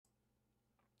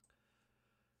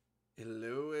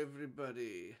Hello,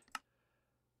 everybody.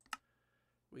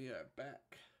 We are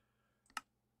back.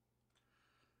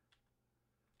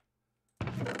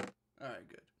 Alright,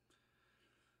 good.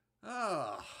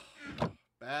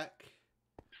 Back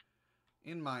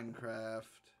in Minecraft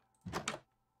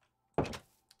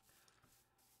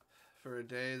for a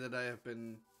day that I have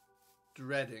been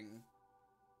dreading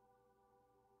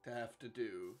to have to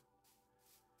do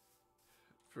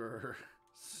for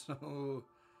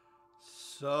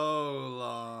so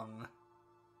long.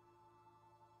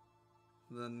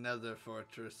 The Nether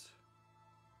Fortress.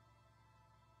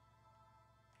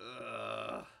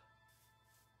 Ugh.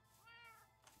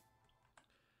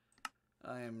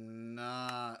 I am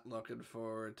not looking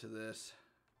forward to this.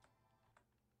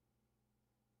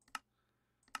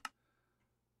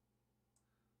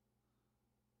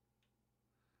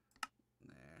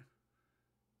 There.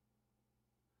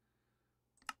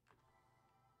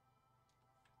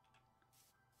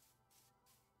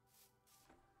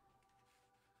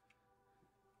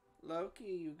 Loki,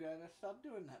 you gotta stop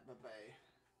doing that, baby.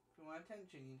 If you want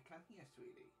attention, you come here,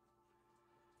 sweetie.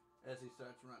 As he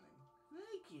starts running.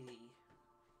 Hi, kitty.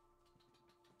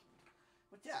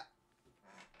 What's up?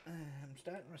 I'm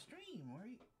starting a stream.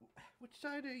 Which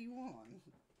side are you on?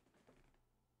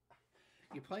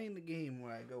 You're playing the game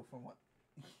where I go from what?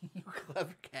 You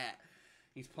clever cat.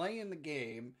 He's playing the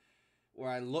game where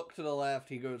I look to the left,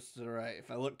 he goes to the right. If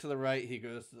I look to the right, he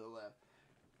goes to the left.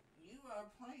 You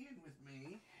are playing with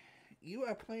me. You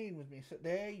are playing with me, so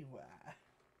there you are.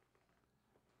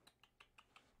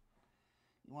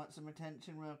 You want some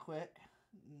attention real quick?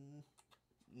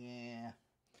 Yeah.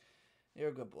 You're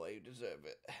a good boy. You deserve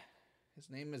it.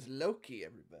 His name is Loki,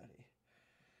 everybody.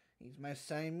 He's my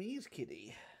Siamese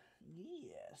kitty.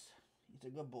 Yes. He's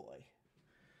a good boy.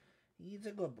 He's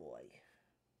a good boy.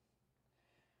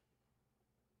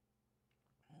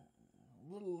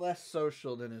 A little less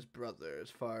social than his brother as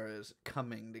far as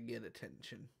coming to get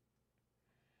attention.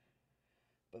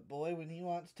 But boy, when he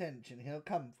wants attention, he'll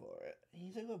come for it.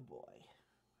 He's a good boy.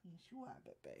 Yes, you are,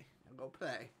 baby. Now go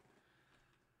play.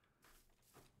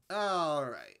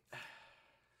 Alright.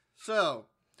 So.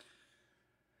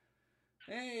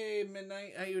 Hey,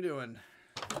 Midnight. How you doing?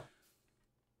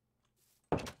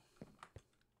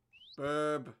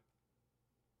 Burb.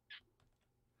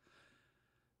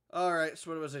 Alright,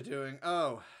 so what was I doing?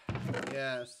 Oh.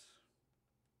 Yes.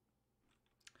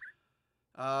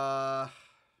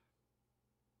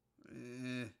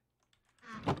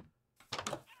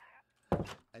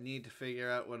 I need to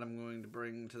figure out what I'm going to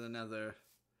bring to the Nether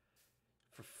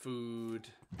for food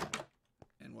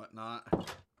and whatnot.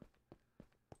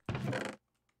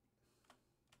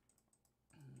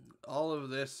 All of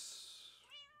this,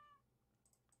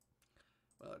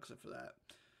 well, except for that,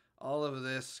 all of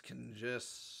this can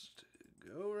just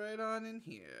go right on in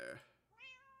here.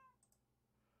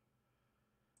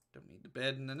 Don't need the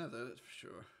bed in the Nether, that's for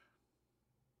sure.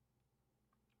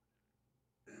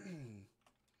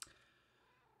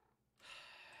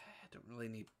 I don't really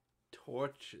need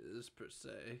torches per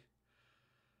se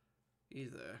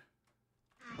either.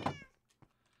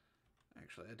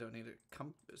 Actually, I don't need a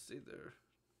compass either.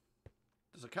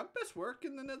 Does a compass work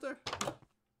in the Nether?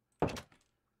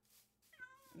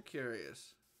 I'm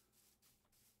curious.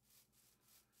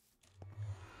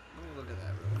 Let me look at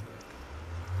that real quick.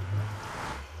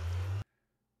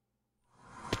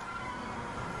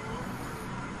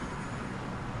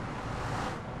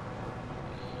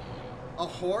 A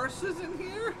horse is in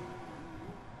here?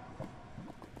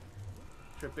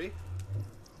 Trippy.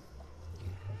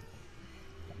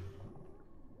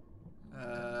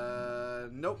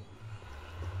 Nope.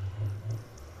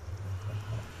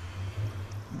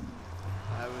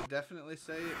 I would definitely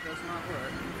say it does not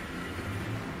work.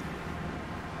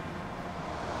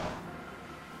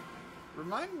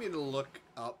 Remind me to look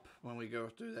up when we go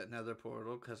through that Nether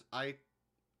portal, because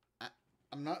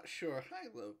I'm not sure. Hi,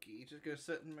 Loki. You just gonna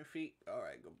sit in my feet?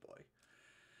 Alright, good boy.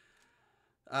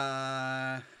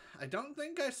 I don't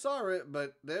think I saw it,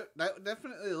 but that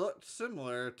definitely looked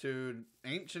similar to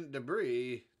ancient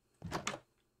debris.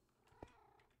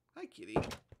 Hi, kitty.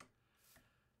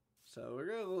 So we're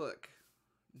gonna look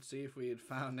and see if we had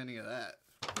found any of that.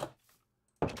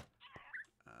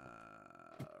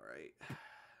 Alright.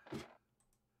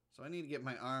 So I need to get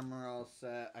my armor all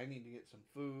set. I need to get some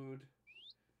food.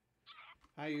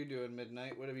 How you doing,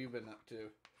 Midnight? What have you been up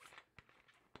to?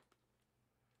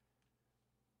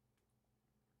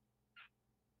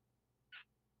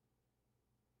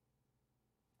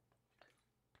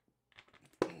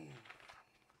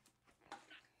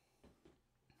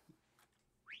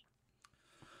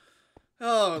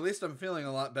 Oh, at least I'm feeling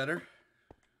a lot better.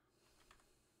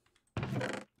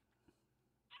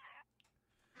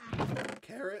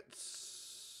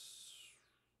 carrots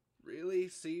really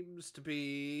seems to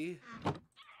be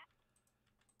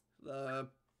the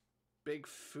big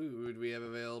food we have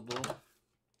available.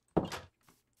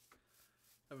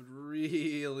 I would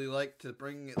really like to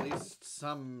bring at least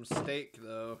some steak,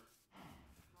 though.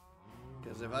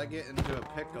 Because if I get into a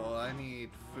pickle, I need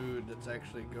food that's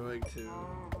actually going to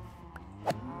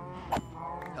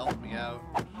help me out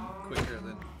quicker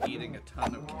than eating a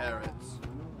ton of carrots.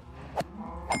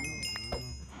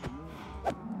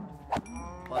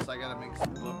 Plus, I gotta make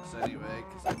some books anyway,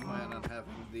 because I plan on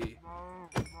having the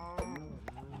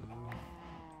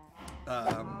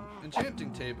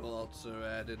enchanting table also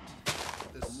added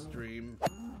to this stream.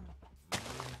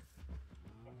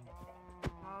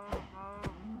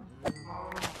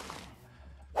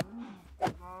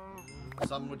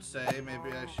 Some would say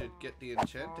maybe I should get the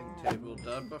enchanting table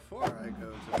done before I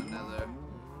go to the Nether,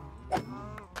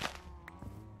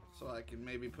 so I can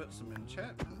maybe put some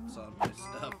enchantments on my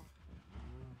stuff.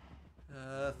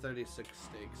 36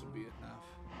 steaks will be enough.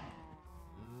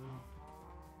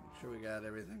 Make sure we got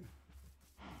everything.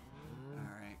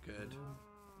 Alright, good.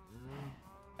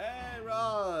 Hey,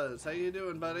 Roz! How you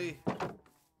doing, buddy?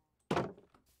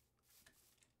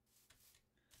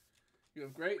 You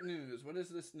have great news. What is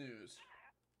this news?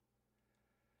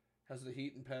 How's the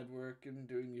heating pad working?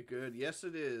 Doing you good? Yes,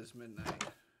 it is, Midnight.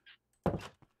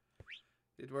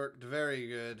 It worked very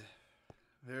good.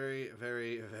 Very,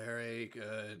 very, very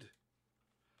good.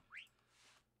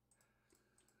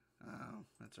 Oh,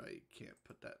 that's right. You can't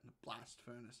put that in the blast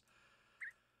furnace.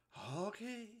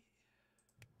 Okay.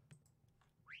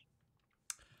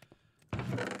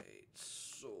 Alright,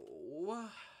 so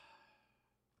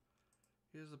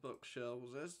here's the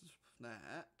bookshelves. There's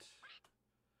that.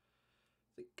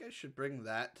 I think I should bring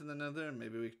that to the Nether, and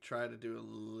maybe we could try to do a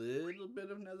little bit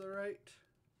of netherite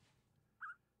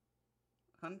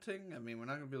hunting. I mean, we're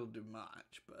not going to be able to do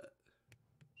much, but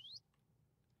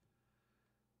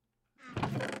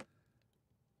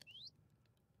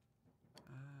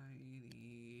I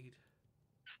need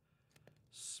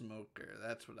smoker.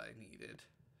 That's what I needed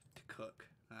to cook.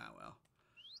 Ah,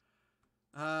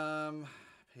 well.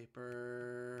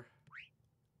 Paper.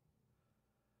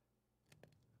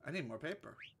 I need more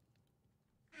paper.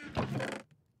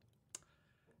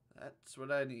 That's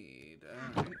what I need.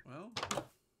 Alright, well.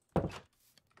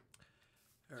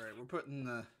 Alright, we're putting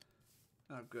the...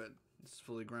 Oh, good. It's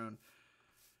fully grown.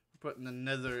 We're putting the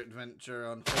Nether adventure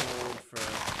on hold for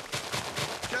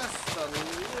just a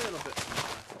little bit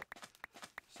more,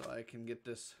 so I can get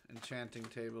this enchanting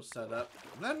table set up.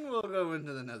 And then we'll go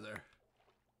into the Nether.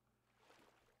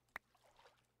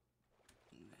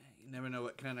 Never know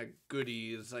what kind of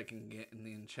goodies I can get in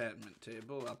the enchantment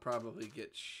table. I'll probably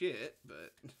get shit,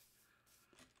 but...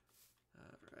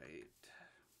 Alright.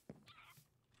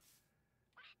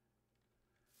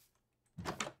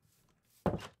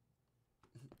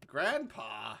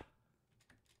 Grandpa?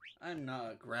 I'm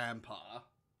not a grandpa.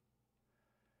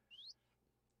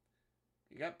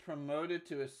 You got promoted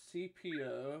to a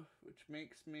CPO, which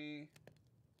makes me...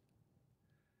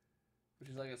 which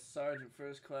is like a sergeant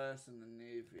first class in the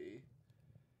Navy.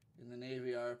 In the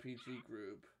Navy RPG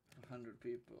group. 100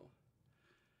 people.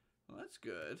 Well, that's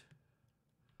good.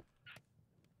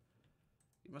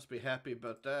 You must be happy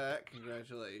about that.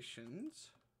 Congratulations.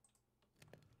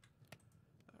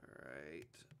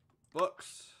 Alright.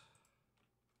 Books.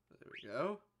 There we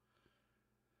go.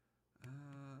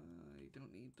 You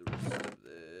don't need the rest of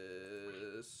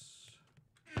this.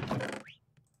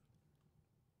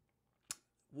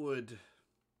 Wood.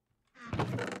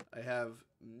 I have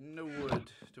no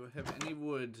wood. Do I have any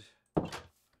wood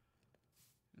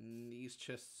in these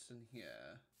chests in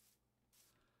here?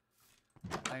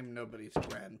 I'm nobody's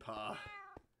grandpa.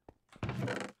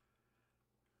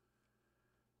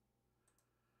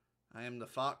 I am the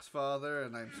fox father,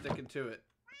 and I'm sticking to it.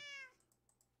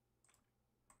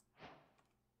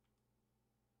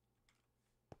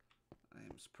 I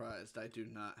am surprised I do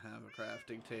not have a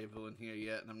crafting table in here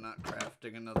yet, and I'm not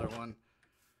crafting another one.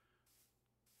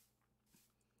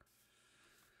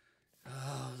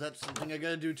 Oh, that's something I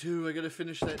gotta do too. I gotta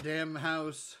finish that damn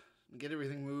house and get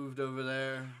everything moved over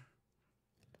there.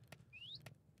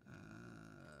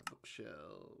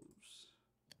 Bookshelves.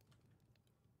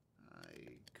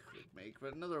 I could make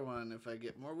another one if I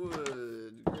get more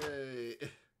wood. Great.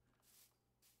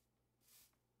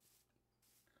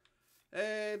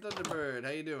 Hey, Thunderbird, how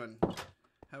you doing?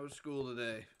 How was school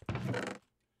today?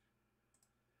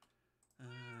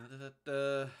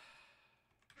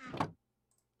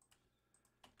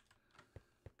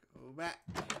 Go back.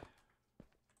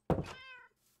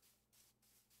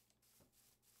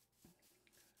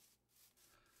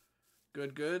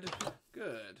 Good, good,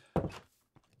 good.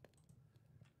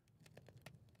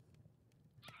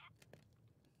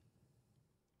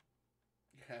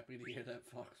 Happy to hear that,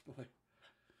 Fox Boy.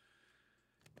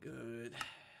 Good.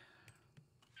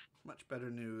 Much better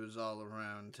news all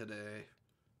around today.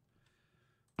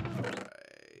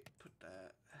 Alright, put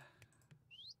that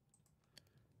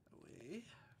away.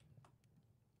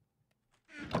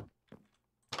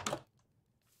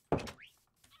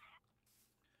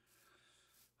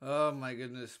 Oh my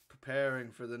goodness, preparing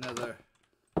for the Nether.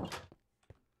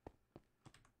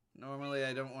 Normally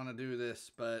I don't want to do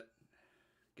this, but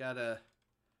gotta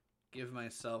give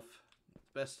myself the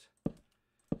best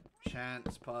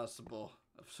chance possible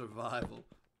of survival.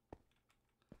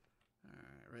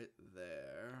 Alright, right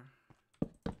there.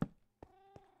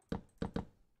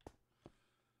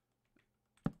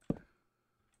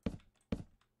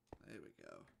 There we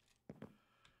go.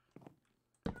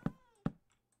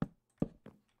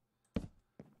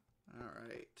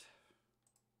 Alright.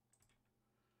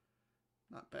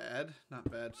 Not bad.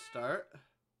 Not bad start.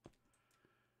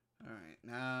 Alright,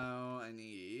 now I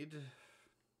need...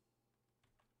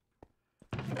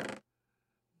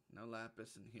 no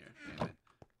lapis in here. Damn it.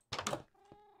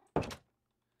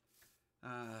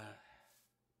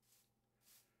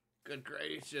 Good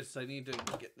gracious, I need to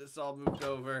get this all moved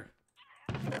over.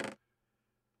 Alright,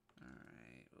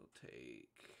 we'll take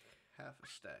half a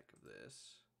stack of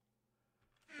this.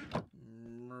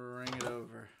 Bring it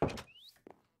over. Wait,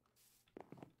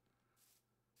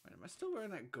 am I still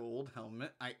wearing that gold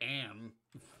helmet? I am.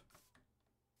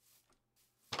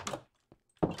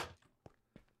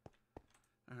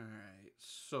 Alright,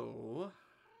 so...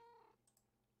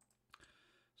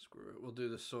 screw it, we'll do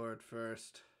the sword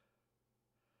first.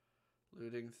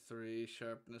 Looting 3,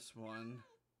 sharpness 1.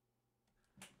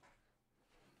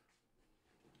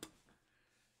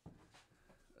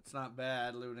 That's not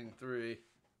bad, looting 3.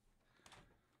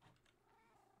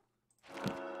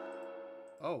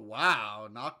 Oh, wow.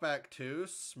 Knockback 2,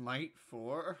 smite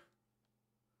 4.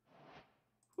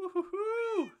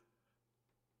 Woohoo!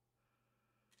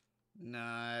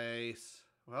 Nice.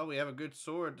 Well, we have a good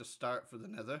sword to start for the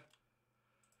Nether.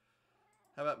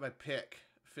 How about my pick?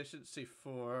 Efficiency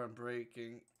 4, I'm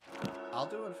breaking. I'll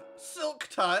do a silk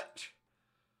touch.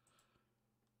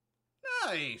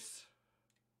 Nice.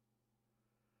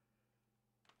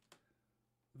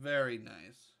 Very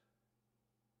nice.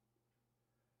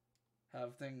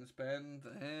 Have things been?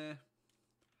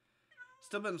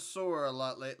 Still been sore a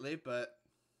lot lately, but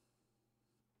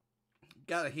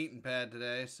got a heating pad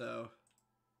today, so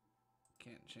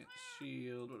can't change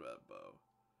shield. What about bow?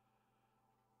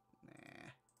 Nah.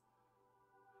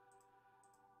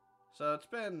 So it's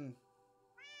been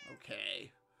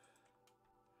okay.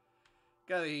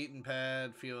 Got a heating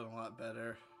pad, feeling a lot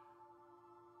better.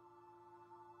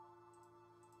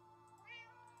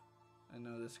 I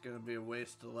know this is going to be a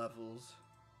waste of levels,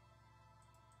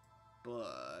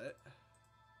 but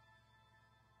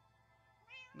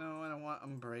no, I don't want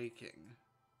them breaking.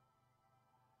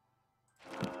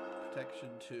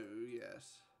 Protection 2,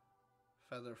 yes.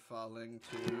 Feather falling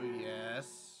 2,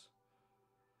 yes.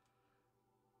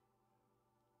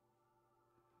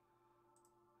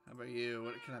 How about you?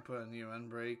 What can I put on you?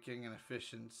 Unbreaking and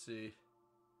efficiency.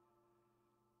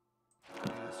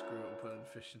 Yeah, screw it, we'll put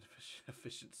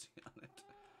efficiency on it.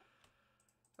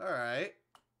 Alright.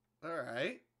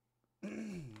 Alright.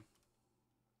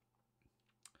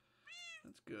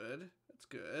 That's good. That's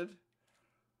good.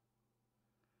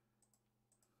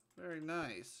 Very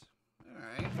nice.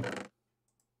 Alright.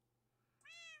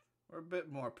 We're a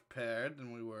bit more prepared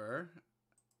than we were.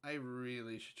 I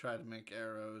really should try to make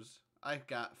arrows. I've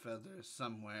got feathers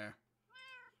somewhere.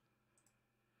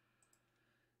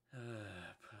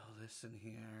 Put all this in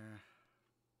here.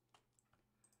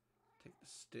 Take the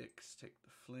sticks, take the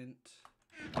flint.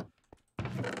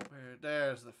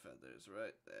 There's the feathers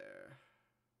right there.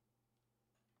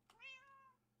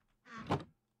 Can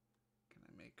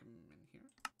I make them in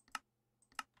here?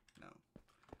 No.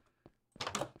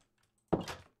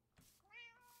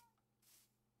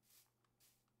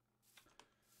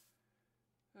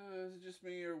 Is it just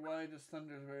me, or why does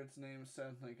Thunderbird's name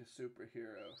sound like a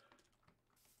superhero?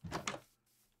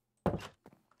 I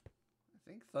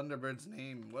think Thunderbird's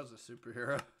name was a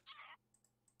superhero.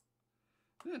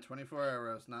 Yeah, 24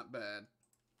 arrows, not bad.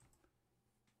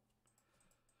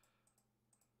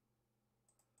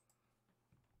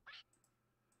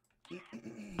 Just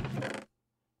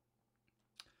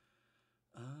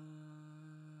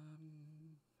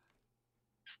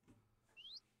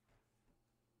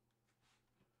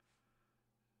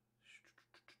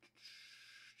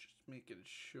making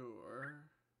sure.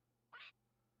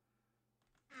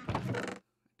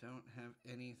 have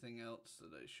anything else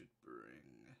that I should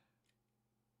bring.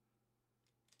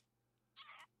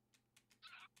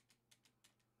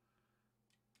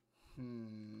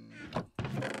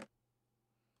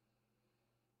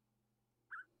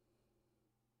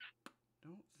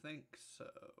 Don't think so.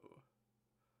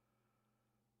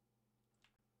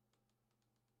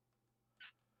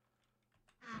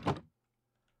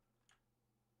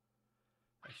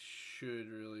 I should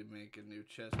really make a new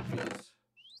chest piece.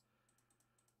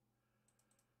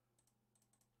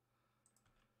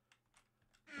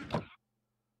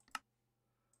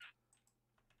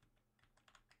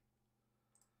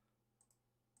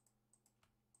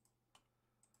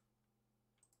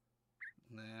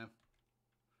 Nah.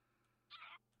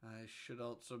 I should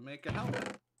also make a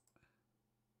helmet.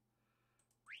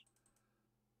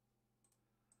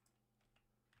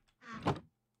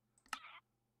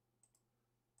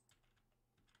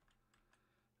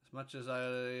 As much as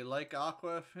I like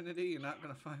Aqua Affinity, you're not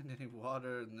going to find any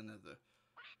water in the Nether.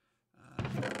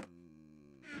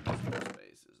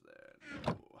 Space is there?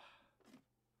 No.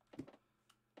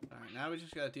 Alright, now we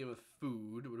just got to deal with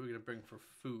food. What are we going to bring for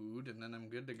food? And then I'm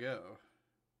good to go.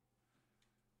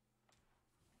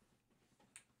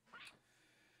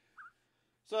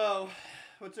 So,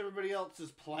 what's everybody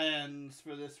else's plans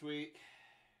for this week?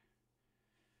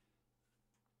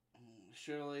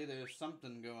 Surely there's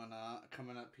something going on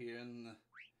coming up here in the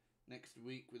next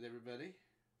week with everybody.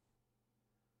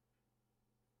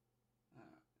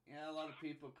 Yeah, a lot of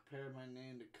people compare my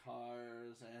name to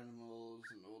cars, animals,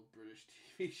 and old British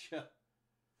TV show.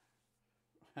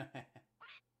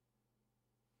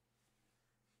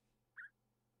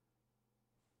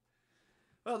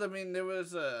 Well, I mean, there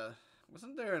was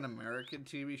wasn't there an American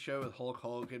TV show with Hulk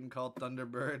Hogan called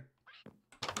Thunderbird?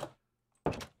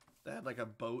 They had like a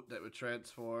boat that would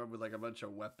transform with like a bunch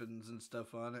of weapons and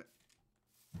stuff on it.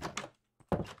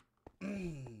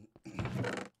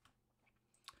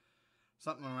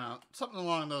 Something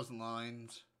along those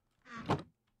lines.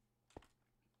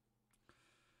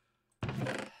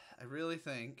 I really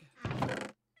think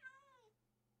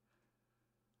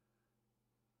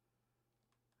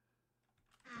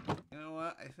you know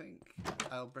what? I think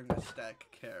I'll bring a stack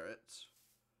of carrots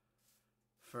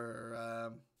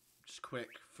for just quick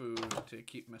food to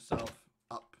keep myself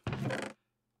up. I'll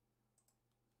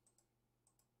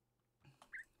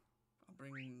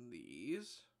bring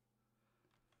these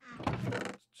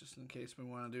just in case we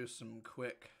want to do some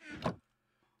quick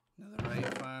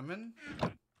netherite farming.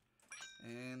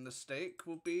 And the steak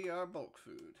will be our bulk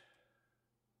food.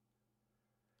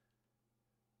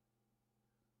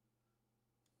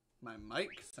 My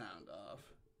mic sound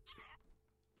off.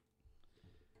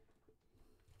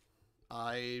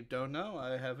 I don't know.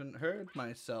 I haven't heard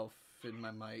myself in my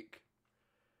mic.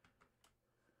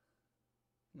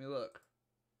 Let me look.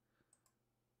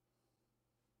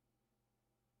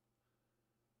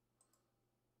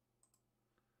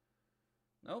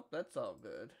 Nope, that's all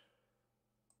good.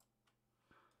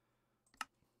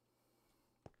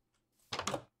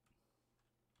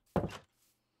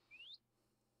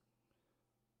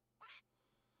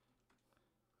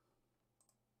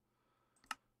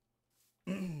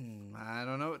 I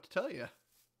don't know what to tell you.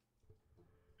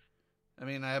 I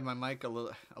mean, I have my mic a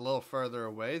little further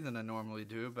away than I normally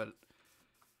do, but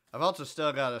I've also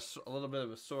still got a little bit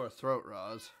of a sore throat,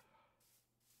 Roz.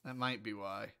 That might be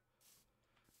why.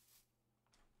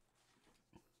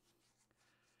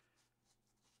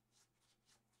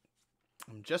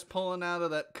 I'm just pulling out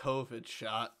of that COVID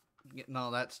shot, getting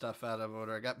all that stuff out of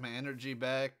order. I got my energy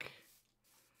back.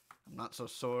 I'm not so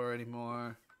sore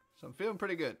anymore, so I'm feeling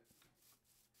pretty good.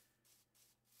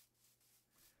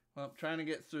 Well, I'm trying to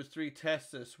get through 3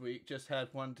 tests this week. Just had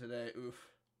one today. Oof.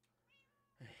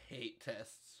 I hate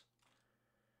tests.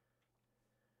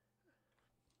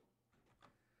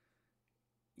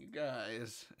 You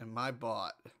guys and my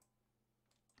bot.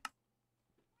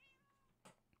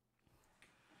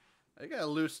 I gotta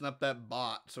loosen up that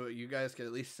bot so you guys can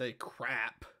at least say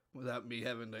crap without me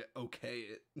having to okay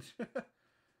it.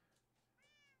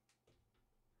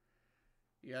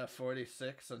 You got a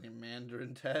 46 on your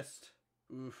Mandarin test?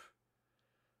 Oof.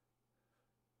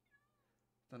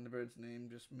 Thunderbird's name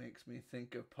just makes me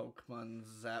think of Pokemon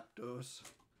Zapdos.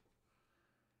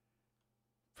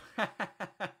 I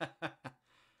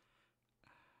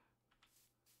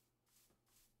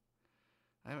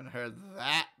haven't heard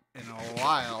that in a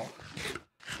while.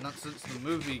 Not since the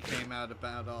movie came out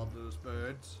about all those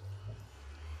birds.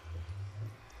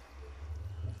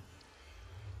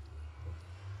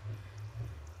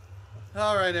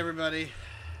 Alright, everybody.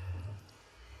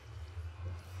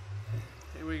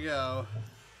 Here we go.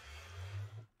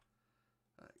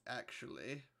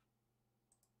 Actually,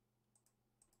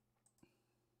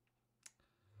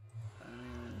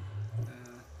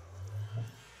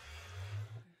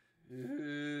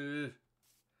 We're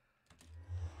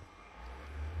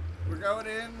going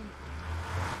in.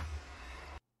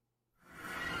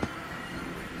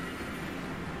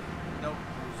 Nope,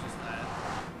 it was just that.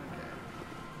 Okay.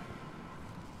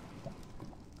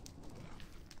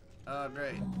 Oh,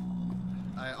 great.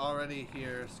 I already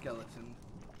hear skeleton.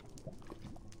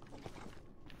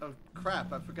 Oh,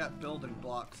 crap. I forgot building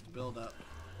blocks to build up.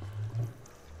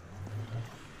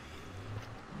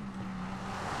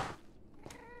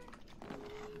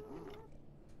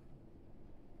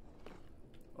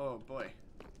 Oh, boy.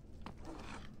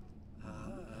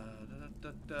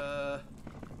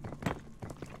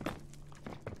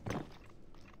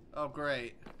 Oh,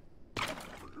 great.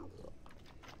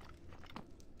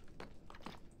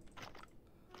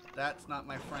 That's not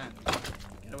my friend.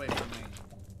 Get away from me.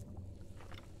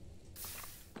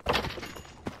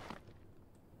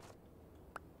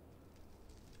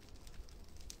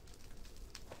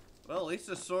 Well, at least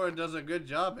the sword does a good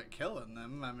job at killing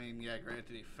them. I mean, yeah,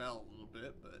 granted he fell a little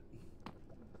bit, but...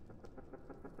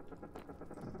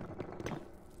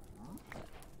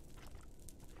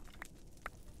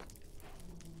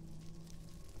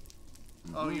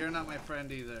 Oh, you're not my friend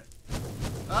either.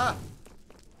 Ah!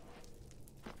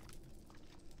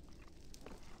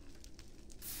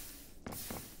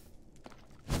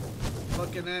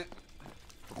 Looking at...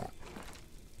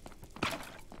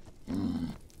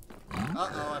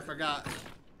 Uh-oh, I forgot.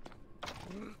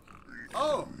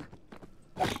 Oh!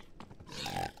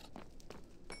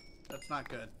 That's not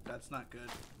good. That's not good.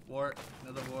 Wart.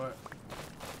 Another wart.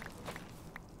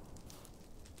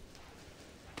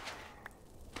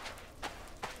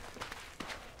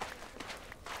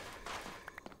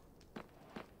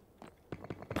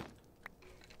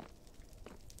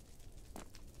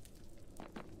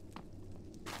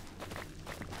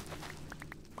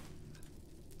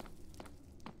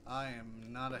 I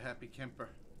am not a happy camper.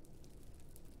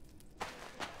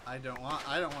 I don't want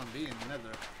to be in Nether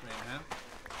right now.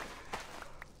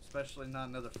 Especially not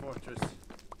another fortress.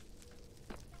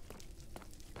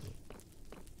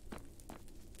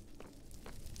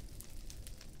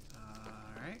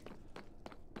 Alright.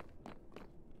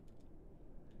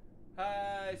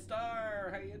 Hi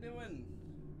Star, how you doing?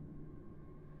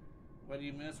 What do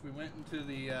you miss? We went into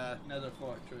the Nether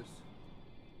fortress.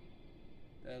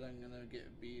 That I'm gonna get a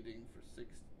beating for 6.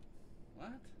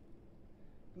 What?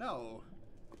 No.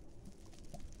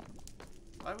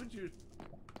 Why would you?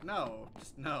 No,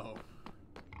 just no.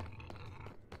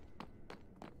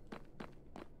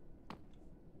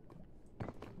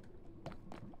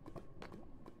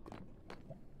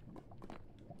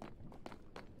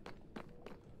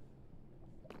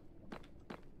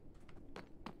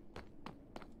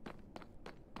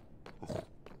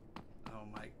 Oh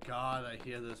my God, I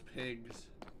hear those pigs.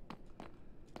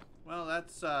 Well,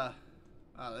 that's wow,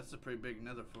 that's a pretty big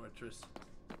Nether fortress.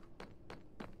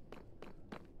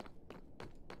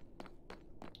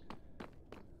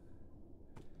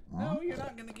 No, you're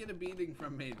not gonna get a beating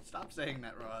from me. Stop saying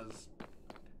that, Roz.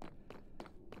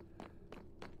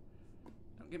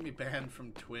 Don't get me banned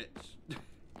from Twitch.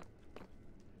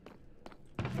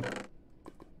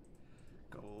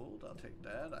 Gold, I'll take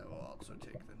that. I will also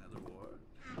take the Nether Wart.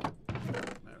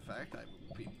 Matter of fact, I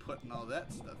will be putting all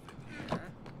that stuff in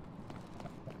here.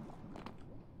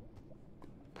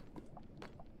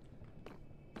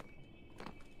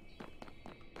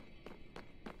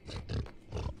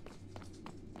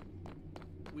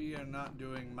 We are not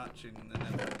doing much in the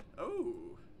Nether. Oh!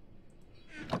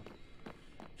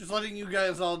 Just letting you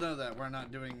guys all know that we're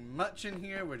not doing much in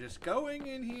here. We're just going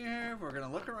in here. We're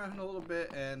gonna look around a little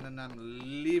bit, and then I'm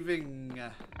leaving.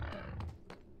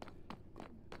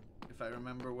 If I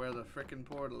remember where the frickin'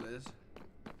 portal is.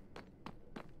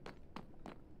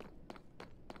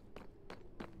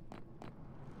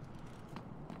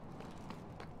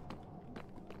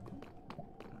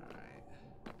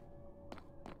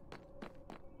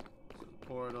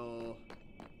 Portal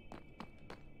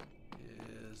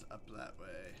is up that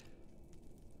way.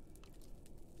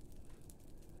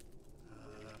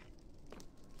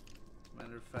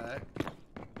 Matter of fact,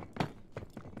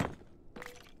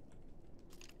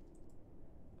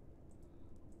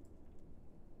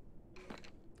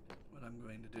 what I'm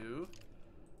going to do,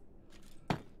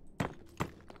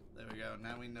 there we go.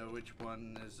 Now we know which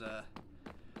one is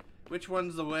which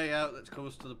one's the way out that's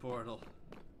close to the portal.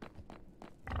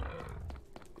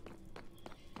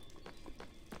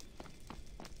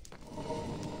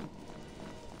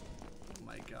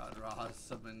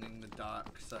 Summoning the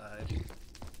dark side.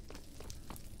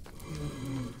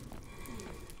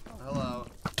 Oh, hello.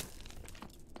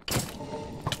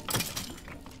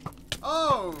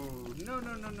 Oh! No,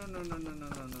 no, no, no, no, no, no, no,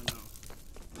 no, no,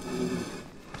 no.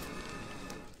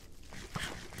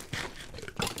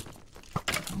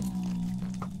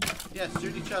 Yes,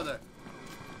 shoot each other.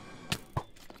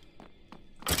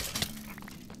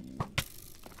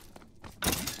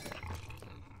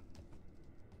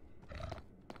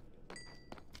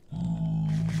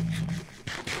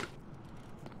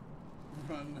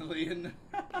 Run, Lillian.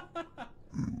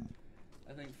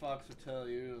 I think Fox would tell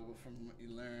you from what you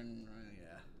learn.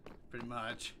 Yeah, pretty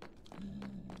much.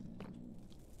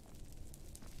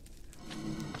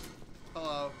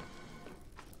 Hello.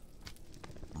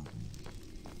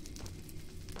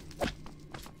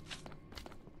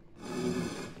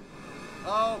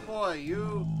 Oh boy,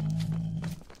 you.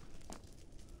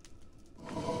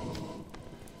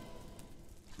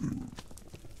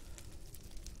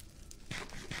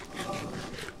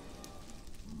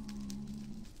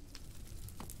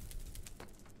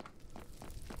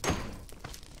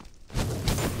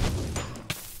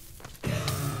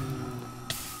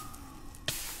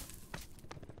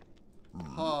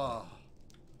 Oh.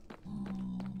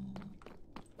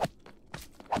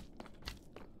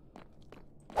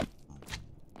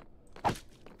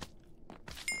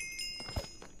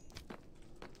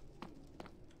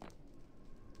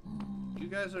 You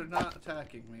guys are not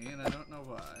attacking me, and I don't know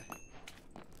why.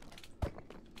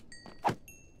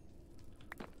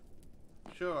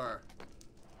 Sure.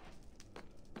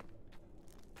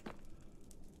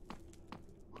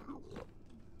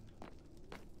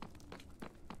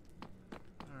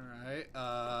 Alright,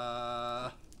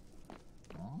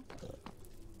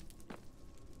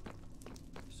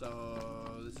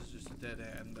 so this is just a dead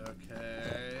end,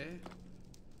 okay.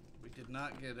 We did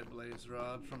not get a blaze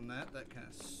rod from that. That kind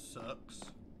of sucks.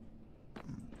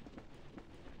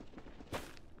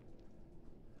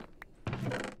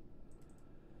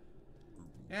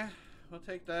 Yeah, we'll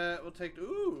take that. We'll take...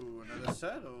 Ooh, another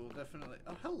saddle, definitely.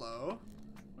 Oh, hello.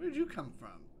 Where did you come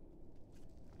from?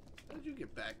 How did you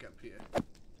get back up here?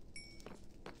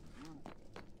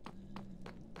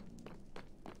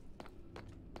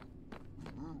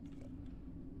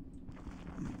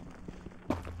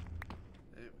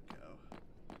 There we go.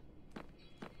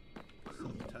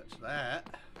 Don't touch that.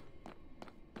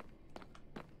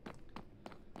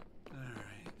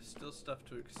 Alright, still stuff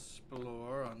to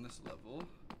explore on this level.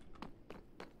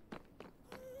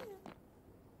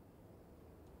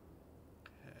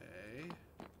 Okay.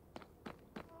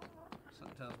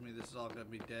 Something tells me this is all gonna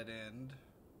be dead end.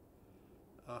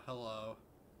 Oh, hello.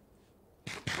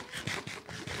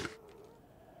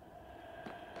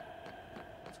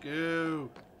 Let's go.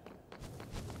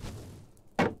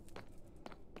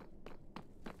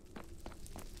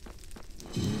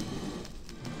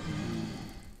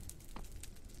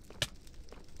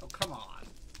 Oh, come on.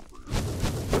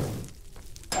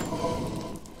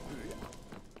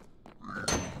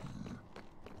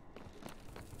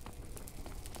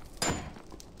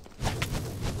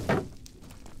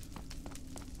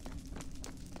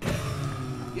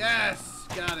 Yes!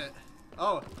 Got it.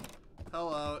 Oh,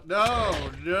 hello. No,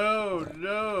 no,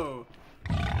 no.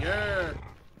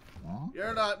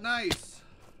 You're not nice.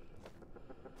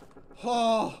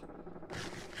 Oh.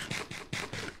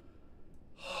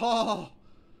 Oh.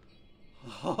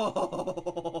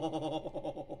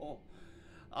 Oh.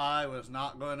 I was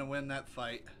not going to win that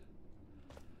fight.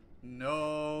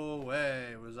 No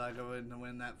way was I going to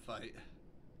win that fight.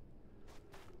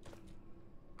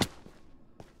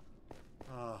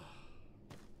 Oh.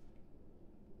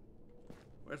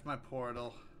 Where's my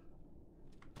portal?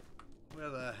 Where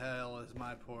the hell is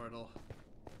my portal?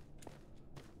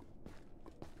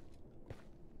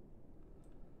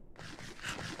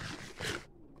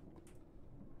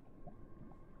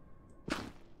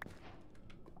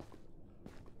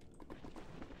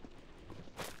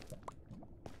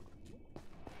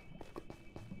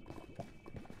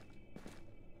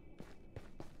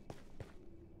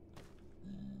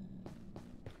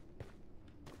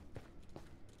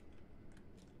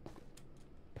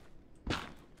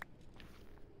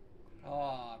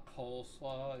 Ah,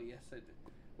 coleslaw. Yes, I did.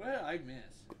 What did I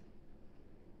miss?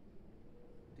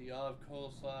 Do y'all have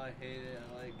coleslaw? I hate it. I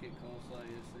like it. Coleslaw.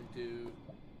 Yes, I do.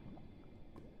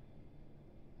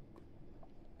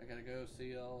 I gotta go.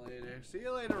 See y'all later. See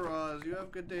you later, Roz. You have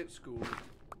a good day at school.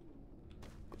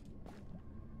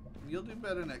 You'll do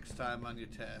better next time on your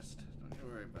test. Don't you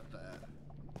worry about that.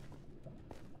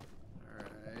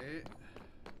 Alright.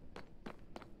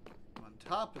 I'm on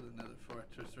top of the Nether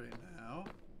Fortress right now.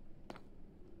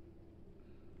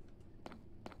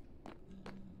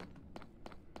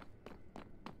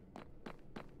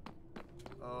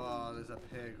 Oh, there's a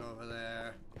pig over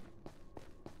there.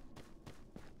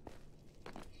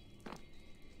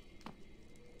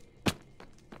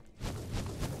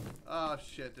 Oh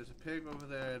shit, there's a pig over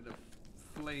there and a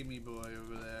flamey boy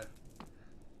over there.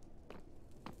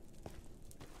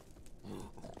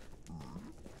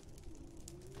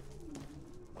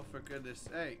 Oh, for goodness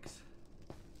sakes.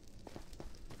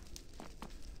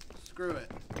 Screw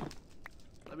it.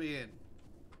 Let me in.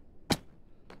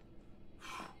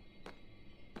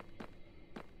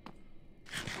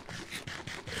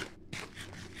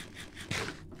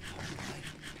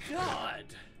 God!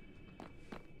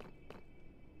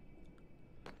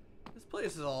 This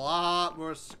place is a lot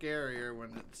more scarier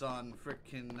when it's on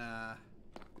frickin'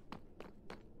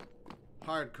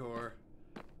 hardcore.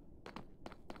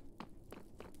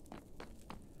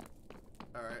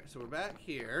 Alright, so we're back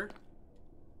here.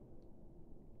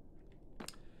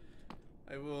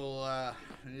 I will,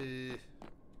 there's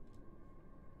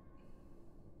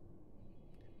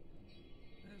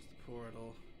the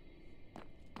portal.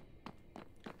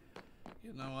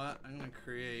 You know what? I'm gonna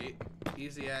create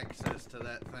easy access to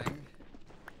that thing.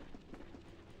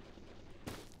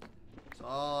 So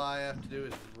all I have to do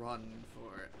is run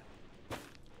for it.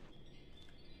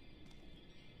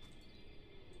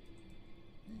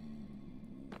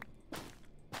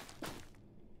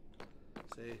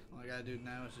 See, all I gotta do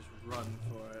now is just run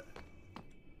for it.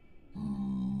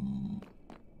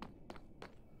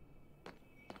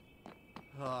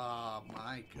 Oh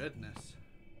my goodness.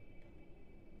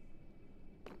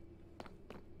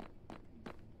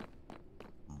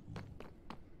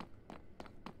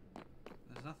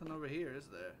 There's nothing over here, is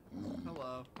there?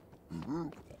 Hello.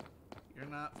 You're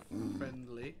not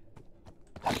friendly.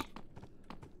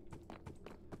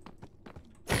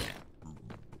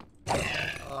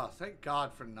 Oh, thank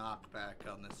God for knockback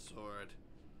on this sword.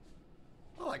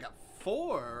 Oh, I got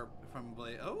 4 from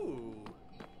Blade. Oh.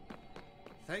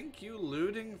 Thank you,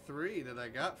 looting 3 that I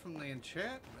got from the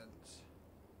enchantments.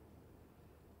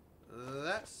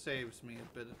 That saves me a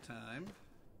bit of time.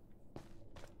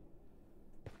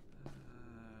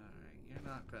 You're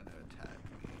not going to attack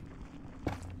me.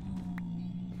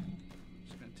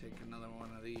 Just going to take another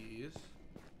one of these.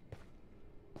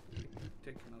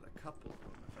 Take another couple of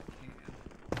them if I can.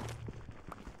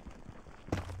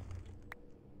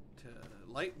 To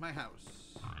light my house.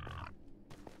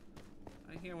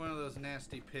 I hear one of those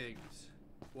nasty pigs.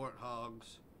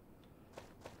 Warthogs.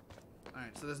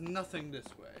 Alright, so there's nothing this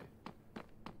way.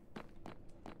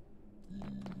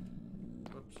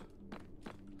 Whoops.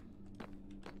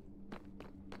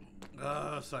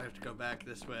 Oh, so I have to go back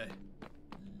this way.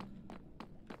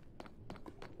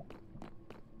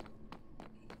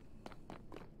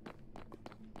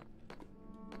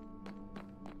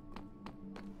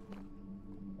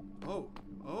 Oh.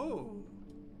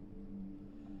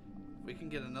 We can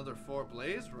get another 4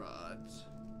 blaze rods.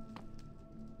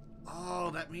 Oh,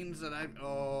 that means that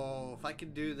if I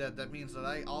can do that, that means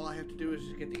that all I have to do is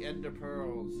just get the ender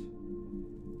pearls.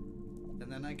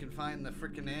 And then I can find the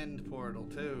frickin' end portal,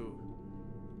 too.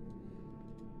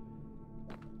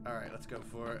 Alright, let's go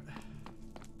for it.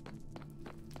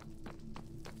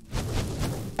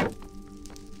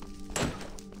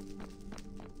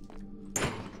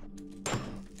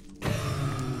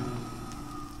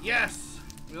 Yes!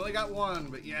 We only got 1,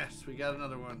 but yes, we got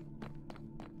another one.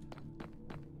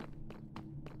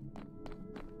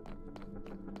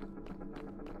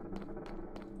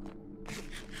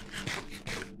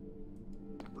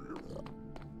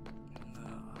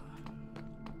 Oh,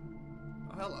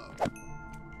 hello.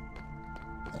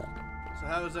 So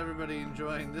how is everybody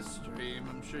enjoying this stream?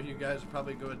 I'm sure you guys are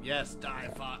probably going, yes, die,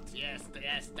 Fox. Yes,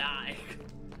 yes, die.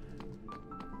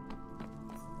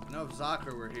 I know if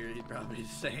Zocker were here, he'd probably be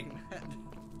saying that.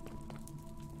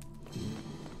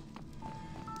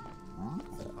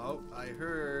 Oh, I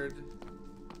heard.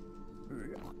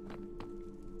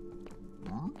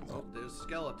 Oh, there's a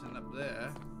skeleton up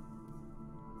there.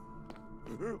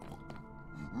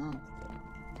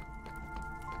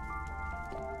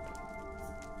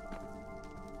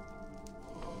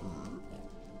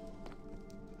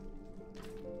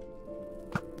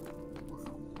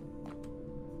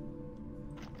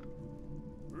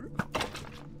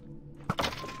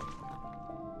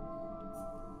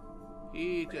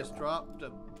 He just dropped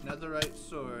a netherite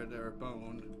sword or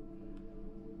bone.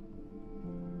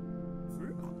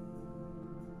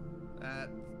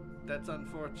 That's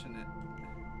unfortunate.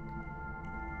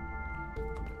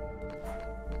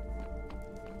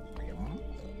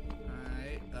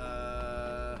 Alright,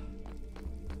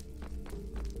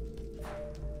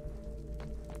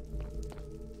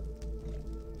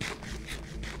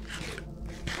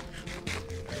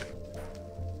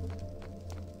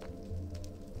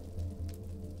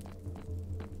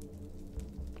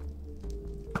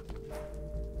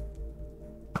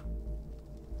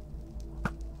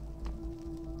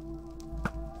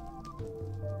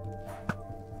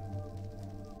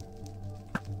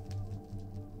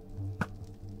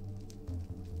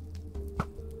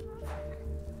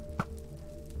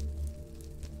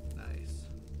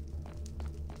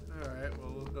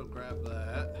 grab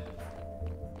that.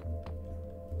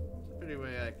 Is there any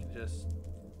way I can just...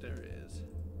 There is.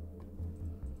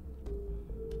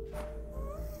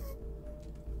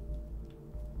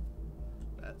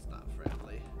 That's not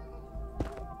friendly.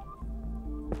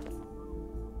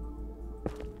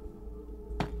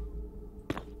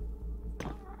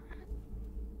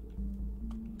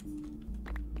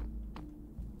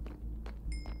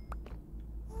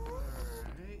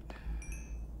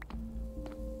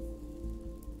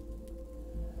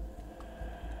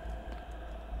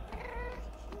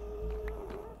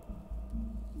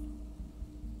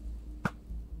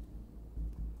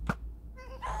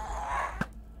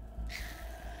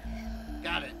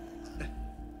 Got it. I'm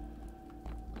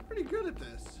pretty good at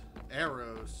this.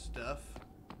 Arrow stuff.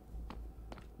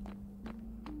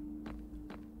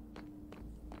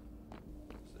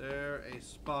 Is there a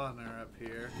spawner up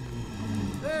here?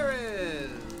 There is!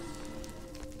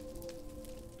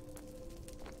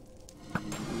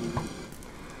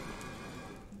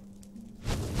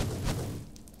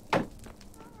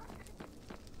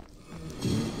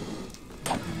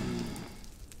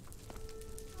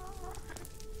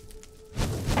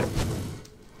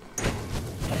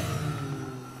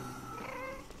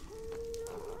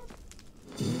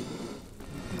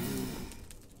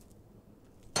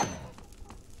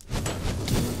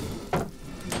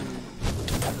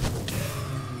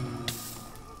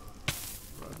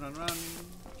 Run, run.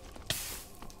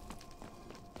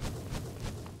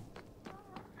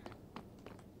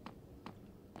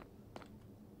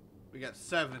 We got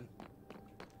 7.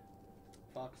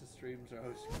 Fox's streams are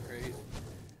hosting great.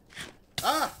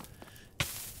 Ah!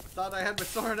 Thought I had my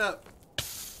sword up.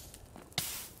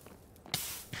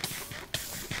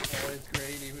 Always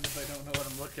great, even if I don't know what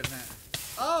I'm looking at.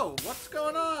 Oh, what's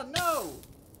going on? No!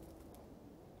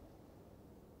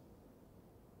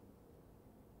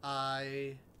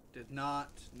 I did not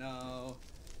know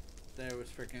there was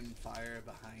freaking fire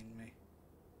behind me.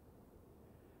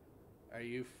 Are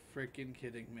you freaking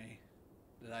kidding me?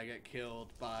 Did I get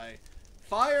killed by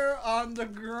fire on the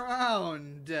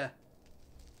ground?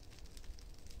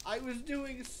 I was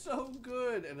doing so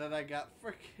good, and then I got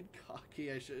freaking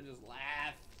cocky. I should have just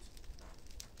laughed.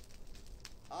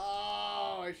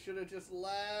 Oh, I should have just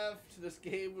left. This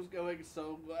game was going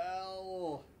so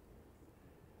well.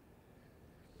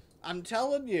 I'm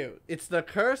telling you, it's the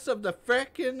curse of the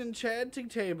frickin' enchanting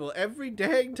table. Every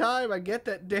dang time I get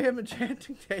that damn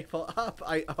enchanting table up,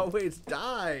 I always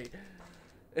die.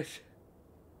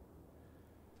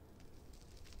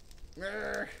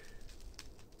 Well,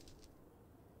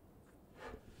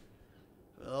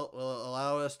 will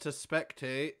allow us to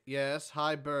spectate. Yes,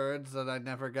 hi birds that I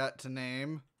never got to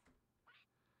name.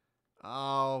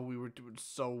 Oh, we were doing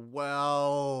so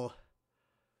well.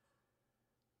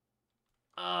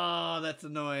 Oh, that's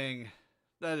annoying.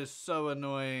 That is so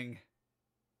annoying.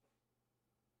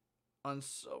 On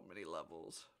so many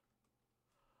levels.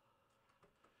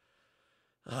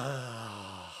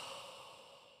 Oh,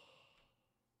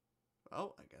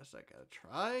 I guess I gotta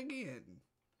try again.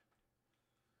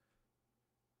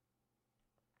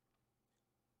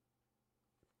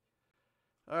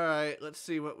 Alright, let's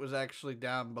see what was actually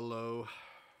down below.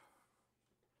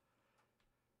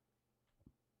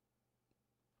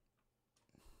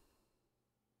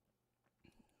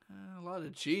 A lot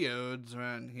of geodes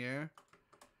around here.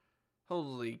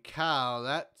 Holy cow,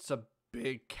 that's a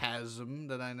big chasm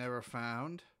that I never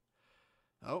found.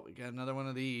 Oh, we got another one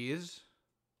of these.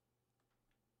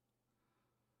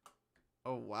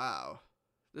 Oh, wow.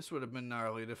 This would have been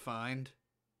gnarly to find.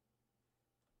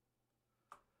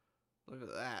 Look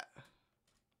at that.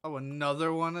 Oh,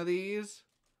 another one of these?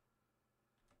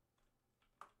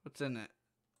 What's in it?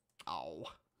 Oh,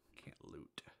 can't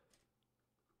loot.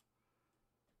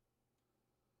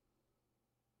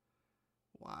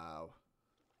 Wow.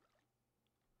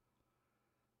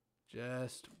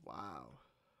 Just wow.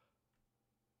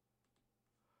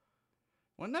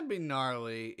 Wouldn't that be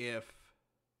gnarly if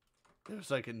there's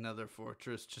like another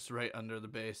fortress just right under the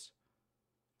base?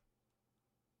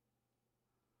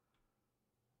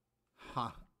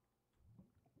 Huh.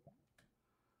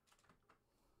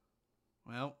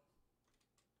 Well.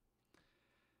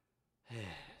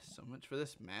 So much for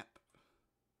this map.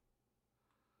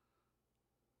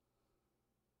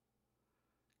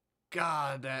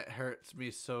 God, that hurts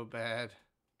me so bad.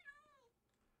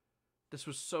 This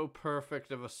was so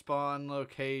perfect of a spawn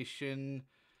location.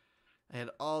 I had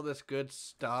all this good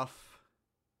stuff.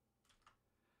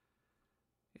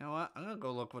 You know what? I'm gonna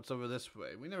go look what's over this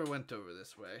way. We never went over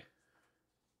this way.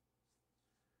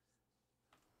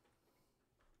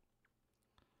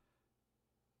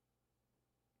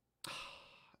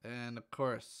 And of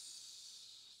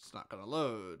course, It's not gonna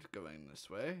load going this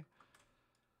way.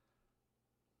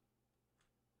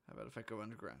 How about if I go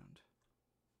underground?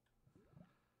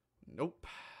 Nope.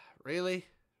 Really?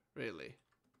 Really?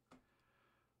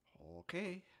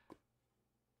 Okay.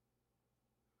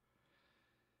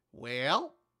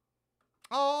 Well.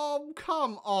 Oh,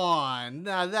 come on.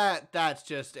 Now that's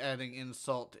just adding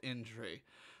insult to injury.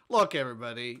 Look,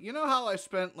 everybody. You know how I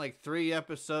spent like 3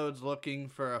 episodes looking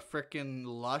for a frickin'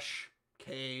 lush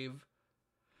cave?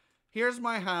 Here's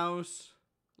my house.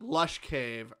 Lush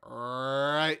cave.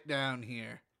 Right down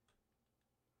here.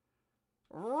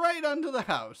 Right under the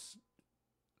house.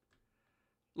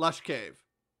 Lush cave.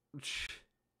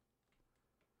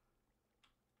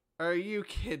 Are you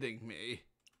kidding me?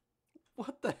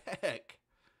 What the heck?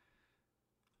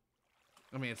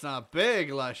 I mean, it's not a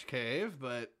big lush cave,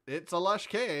 but it's a lush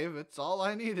cave. It's all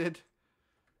I needed.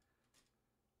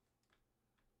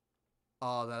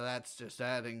 Oh, now that's just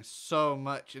adding so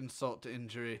much insult to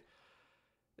injury.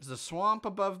 Is the swamp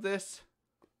above this?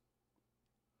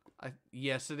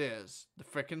 Yes, it is. The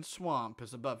frickin' swamp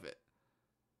is above it.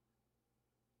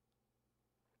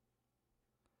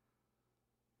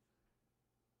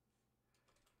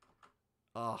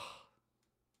 Oh,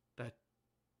 that's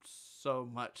so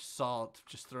much salt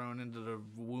just thrown into the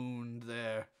wound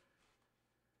there.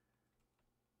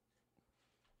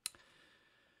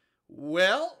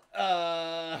 Well,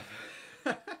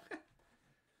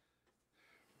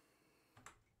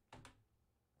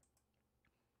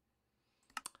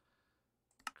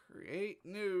 create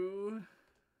new.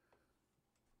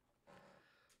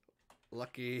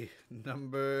 Lucky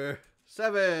number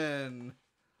 7.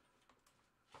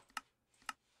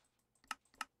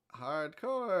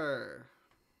 Hardcore.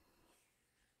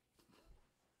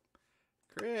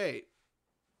 Create.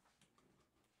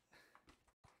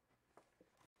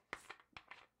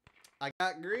 I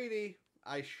got greedy.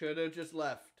 I should have just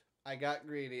left. I got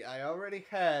greedy. I already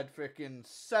had freaking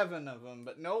 7 of them,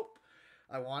 but nope.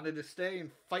 I wanted to stay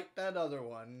and fight that other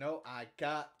one. No, I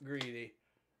got greedy.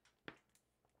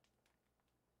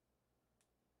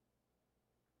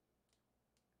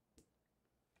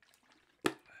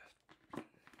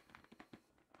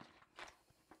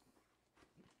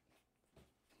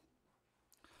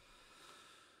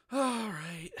 All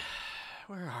right.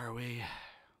 Where are we?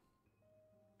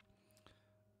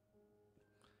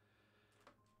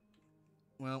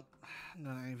 Well, I'm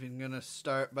not even going to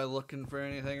start by looking for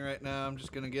anything right now. I'm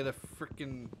just going to get a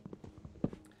freaking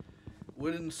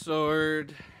wooden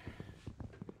sword,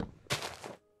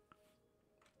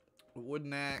 a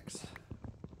wooden axe,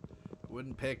 a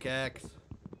wooden pickaxe.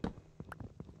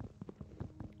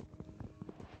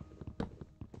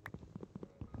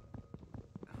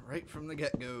 Right from the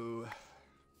get-go.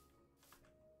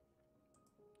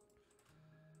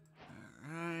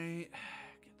 Alright,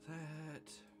 get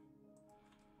that.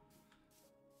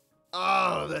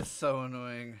 Oh, that's so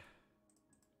annoying.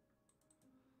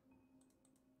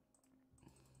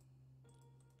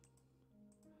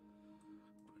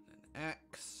 Wooden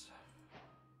axe.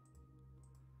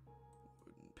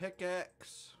 Wooden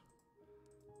pickaxe.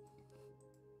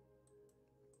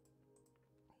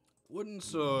 Wooden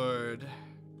sword.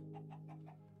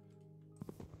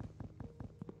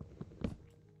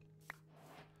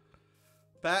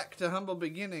 Back to humble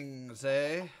beginnings,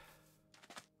 eh?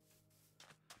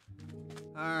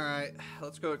 Alright,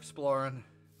 let's go exploring.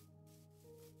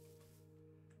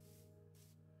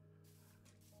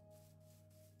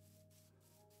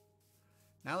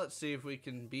 Now let's see if we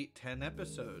can beat 10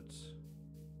 episodes.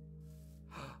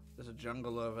 There's a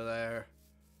jungle over there.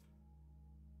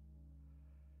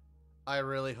 I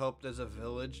really hope there's a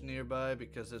village nearby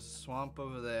because there's a swamp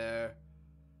over there.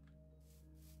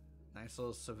 Nice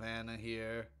little savanna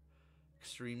here.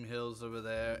 Extreme hills over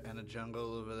there and a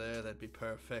jungle over there. That'd be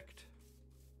perfect.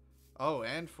 Oh,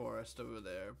 and forest over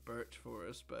there. Birch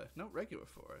forest, but no, regular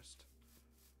forest.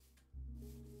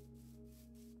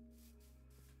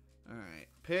 Alright.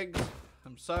 Pigs,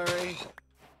 I'm sorry.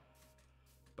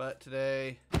 But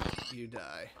today, you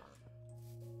die.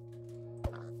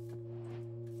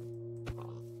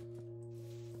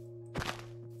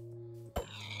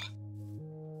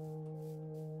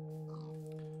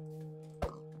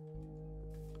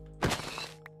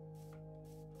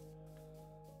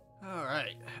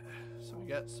 Alright. So we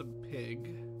got some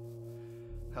pig.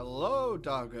 Hello,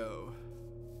 doggo.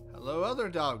 Hello, other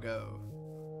doggo.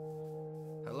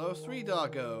 Hello, 3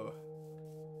 doggo.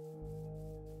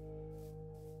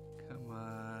 Come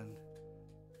on.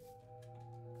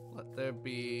 Let there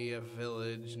be a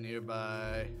village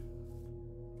nearby.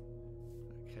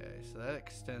 Okay, so that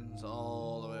extends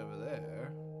all the way over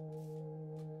there.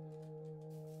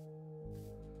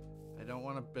 I don't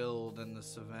want to build in the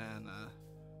savannah.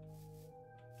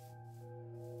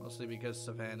 Mostly because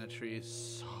savannah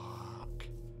trees suck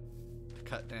to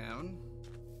cut down.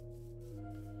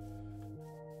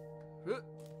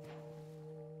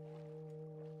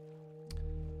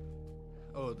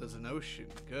 Oh, there's an ocean.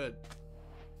 Good.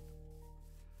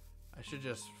 I should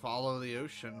just follow the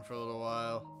ocean for a little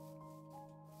while.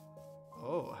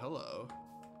 Oh, hello.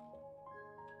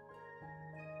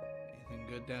 Anything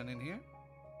good down in here?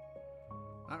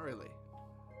 Not really.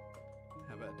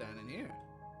 How about down in here?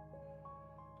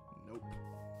 Nope.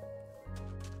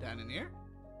 Down in here?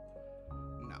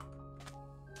 No.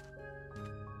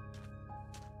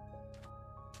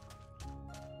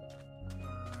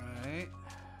 Alright.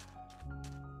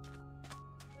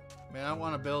 I mean, I don't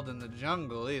want to build in the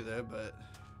jungle either, but...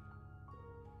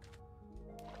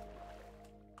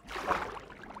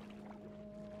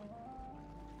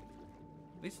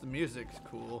 At least the music's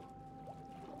cool.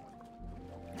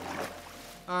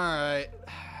 Alright.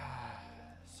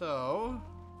 So...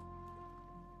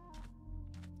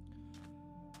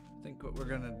 I think what we're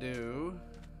gonna do...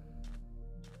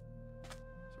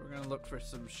 So we're gonna look for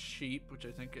some sheep, which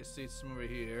I think I see some over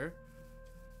here.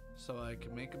 So I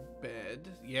can make a bed.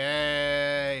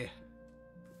 Yay!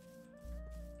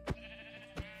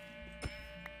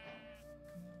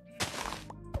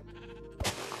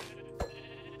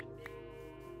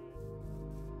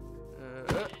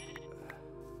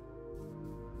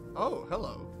 Oh,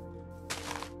 hello.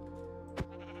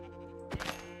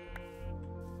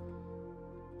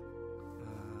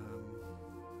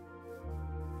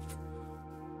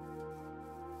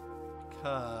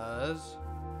 Because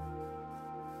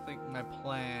I think my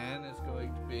plan is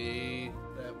going to be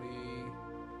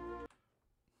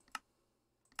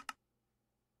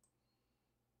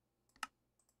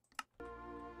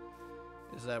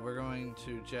that we're going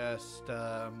to just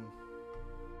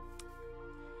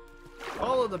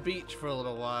follow the beach for a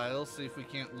little while, see if we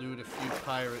can't loot a few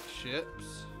pirate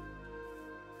ships.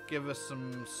 Give us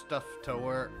some stuff to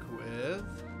work with.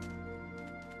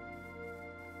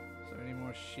 Is there any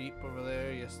more sheep over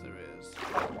there? Yes, there is.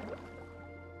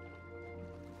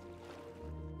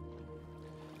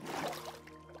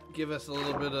 Give us a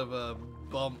little bit of a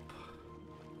bump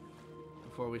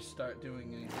before we start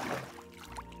doing anything.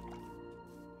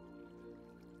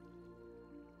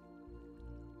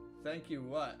 Thank you,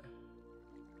 what?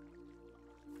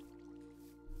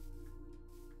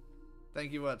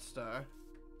 Thank you, what, Star?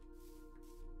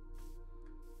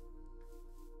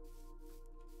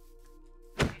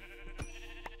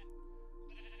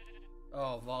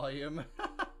 Oh, volume.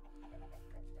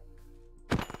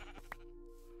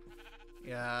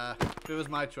 Yeah, if it was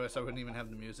my choice, I wouldn't even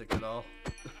have the music at all.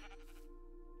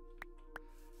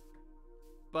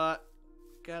 But,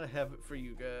 gotta have it for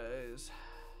you guys.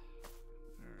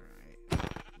 Alright.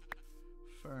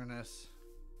 Furnace.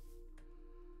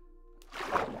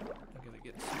 I'm gonna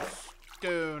get some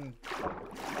stone.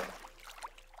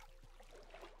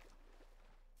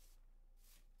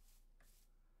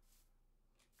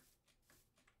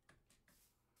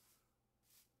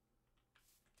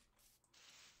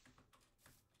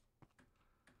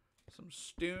 Some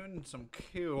stone and some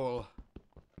coal.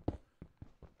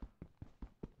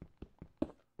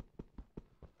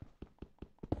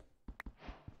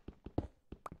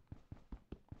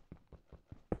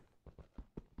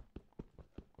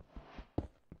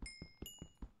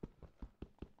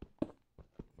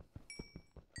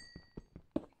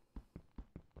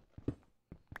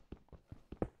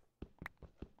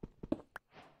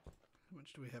 How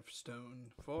much do we have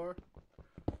stone for?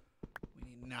 We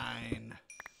need 9.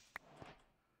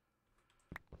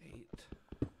 8,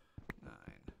 9.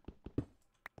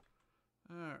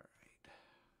 Alright.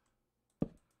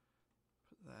 Put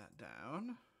that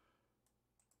down.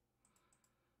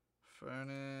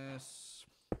 Furnace.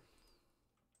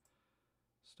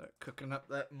 Start cooking up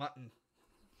that mutton.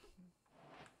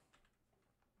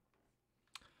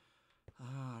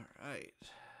 Alright.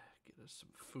 Get us some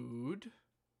food.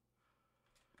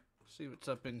 See what's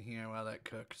up in here while that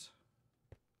cooks.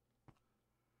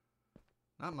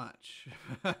 Not much.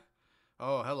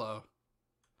 Oh, hello.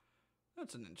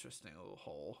 That's an interesting little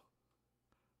hole.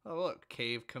 Oh, look.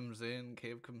 Cave comes in,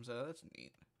 cave comes out. That's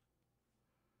neat.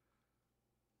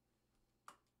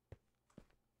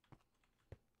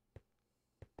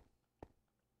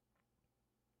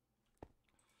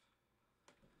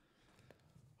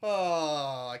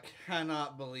 Oh, I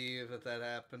cannot believe that that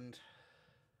happened.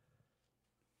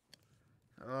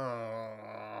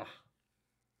 Oh.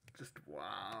 Just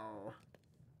wow.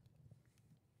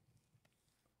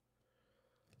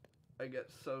 I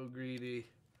get so greedy.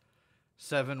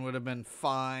 7 would have been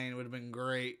fine, would have been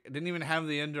great. I didn't even have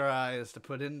the Ender Eyes to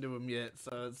put into him yet,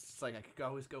 so it's like I could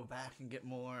always go back and get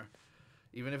more.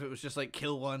 Even if it was just like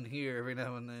kill one here every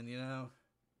now and then, you know?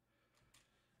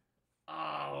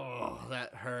 Oh,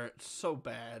 that hurts so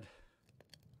bad.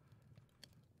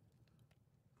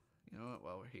 You know what,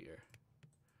 while we're here.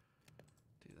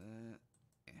 Do that.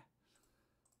 Yeah.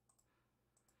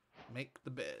 Make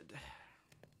the bed.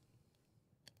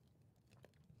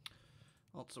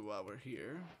 Also, while we're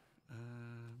here,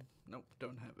 nope,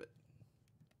 don't have it.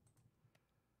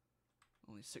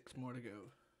 Only 6 more to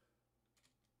go.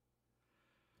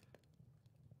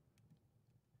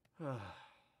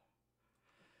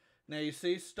 Now you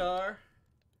see, Star?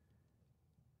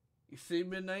 You see,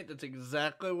 Midnight? That's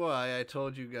exactly why I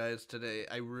told you guys today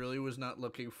I really was not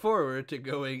looking forward to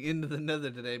going into the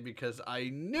Nether today, because I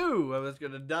knew I was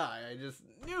going to die. I just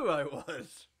knew I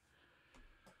was.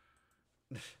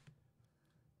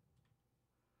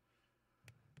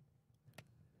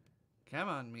 Come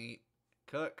on, meat.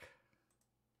 Cook.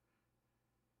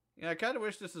 Yeah, I kind of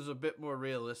wish this was a bit more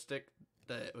realistic,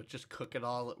 that it would just cook it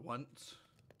all at once.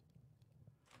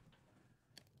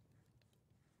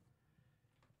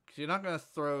 Because you're not going to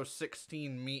throw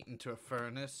 16 meat into a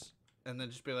furnace and then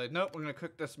just be like, nope, we're going to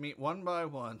cook this meat one by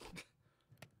one.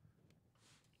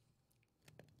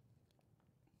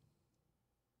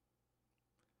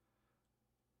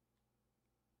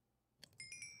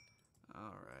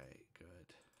 Alright, good.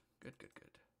 Good, good,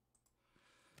 good.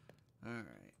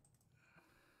 Alright.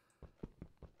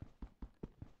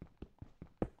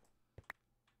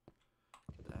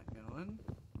 Get that going.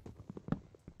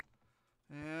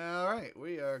 Alright,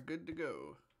 we are good to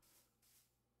go.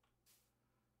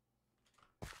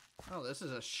 Oh, this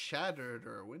is a shattered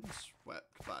or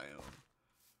windswept biome.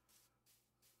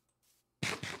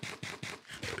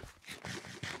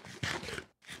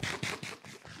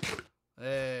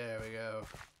 There we go.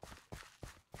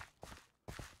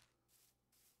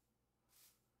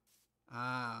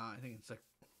 Ah, I think it's a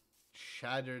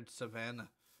shattered savanna.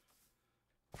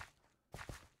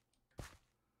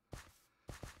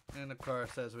 And of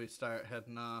course, as we start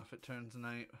heading off, it turns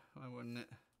night. Why wouldn't it?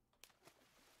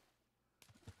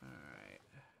 Alright.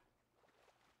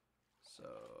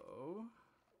 So...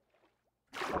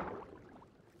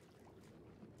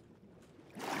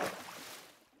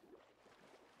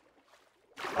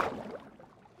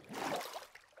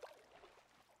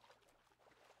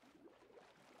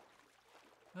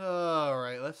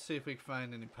 Alright, let's see if we can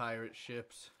find any pirate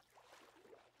ships.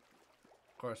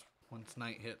 Of course, once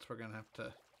night hits, we're gonna have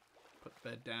to put the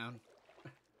bed down.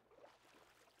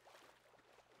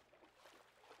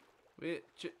 Which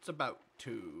it's about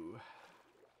to.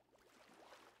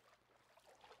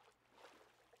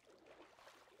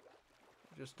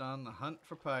 Just on the hunt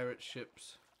for pirate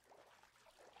ships.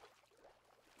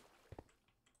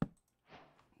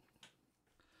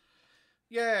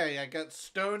 Yay, I got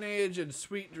Stone Age and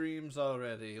Sweet Dreams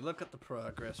already. Look at the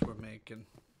progress we're making.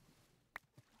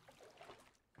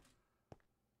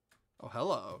 Oh,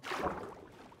 hello.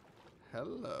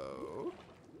 Hello.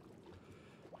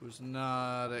 Was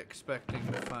not expecting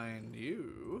to find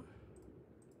you.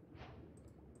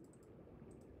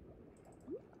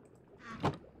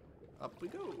 Up we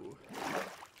go.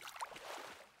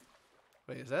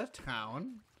 Wait, is that a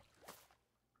town?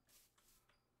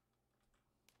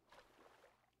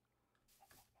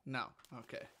 No.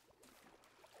 Okay.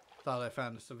 Thought I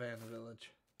found a savannah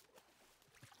village.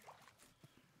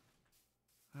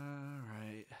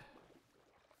 Alright.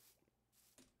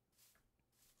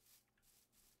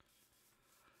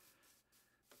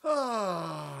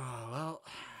 Oh, well,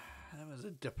 that was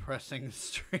a depressing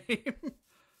stream.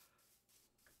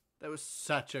 That was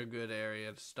such a good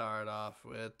area to start off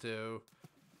with, too.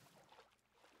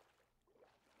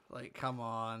 Like, come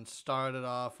on. Started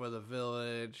off with a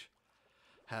village.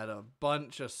 Had a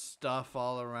bunch of stuff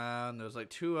all around. There was like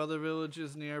 2 other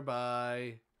villages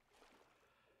nearby.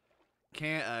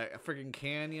 A freaking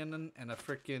canyon and a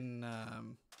freaking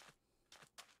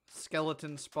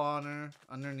skeleton spawner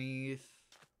underneath.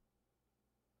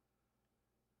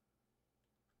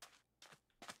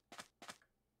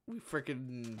 We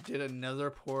freaking did another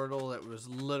portal that was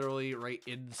literally right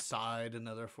inside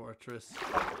another fortress.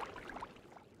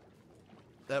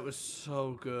 That was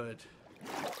so good.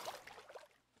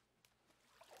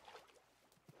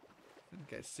 I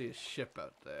think I see a ship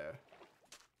out there.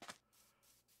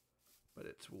 But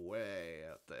it's way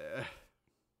out there.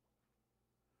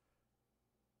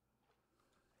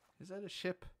 Is that a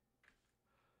ship?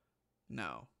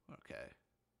 No. Okay.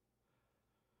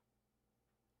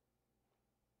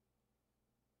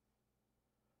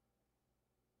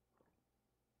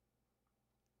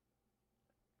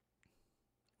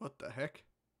 What the heck?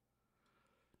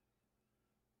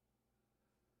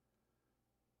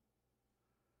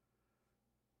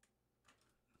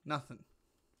 Nothing.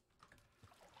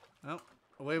 Oh,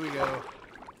 away we go.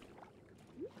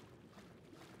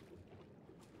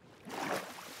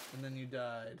 And then you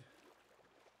died.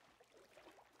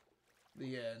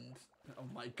 The end. Oh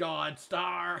my god,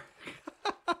 Star!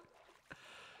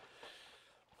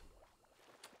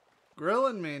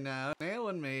 Grilling me now,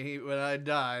 nailing me when I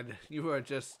died. You are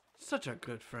just such a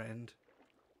good friend.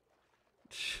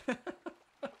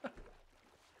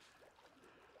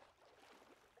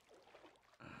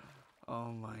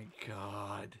 Oh my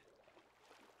god.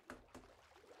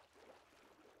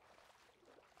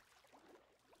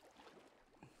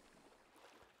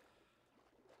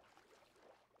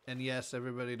 And yes,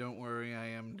 everybody, don't worry. I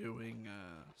am doing,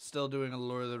 still doing a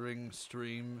Lord of the Rings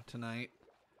stream tonight.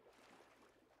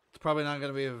 It's probably not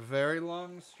going to be a very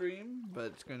long stream, but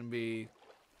it's going to be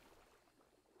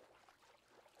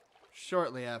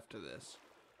shortly after this.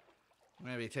 I'm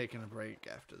going to be taking a break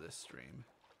after this stream.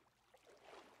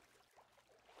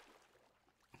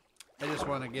 I just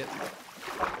want to get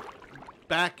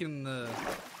back in the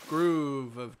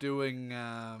groove of doing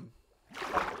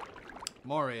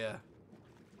Moria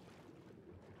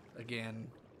again.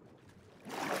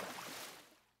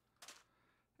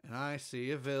 And I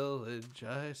see a village,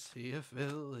 I see a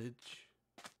village.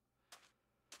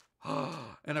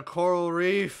 And a coral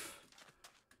reef.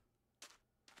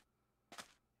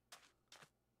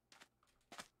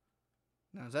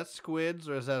 Now, is that squids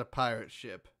or is that a pirate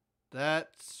ship?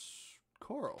 That's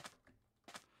coral.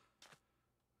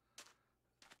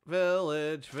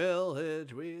 Village,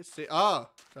 village, we see. Oh,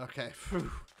 okay.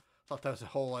 Phew. Thought that was a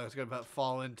hole I was going to about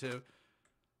fall into.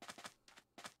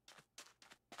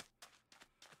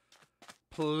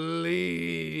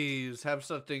 Please have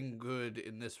something good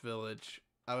in this village.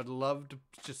 I would love to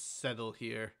just settle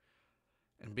here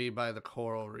and be by the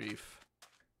coral reef.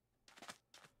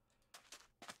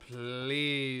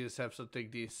 Please have something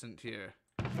decent here.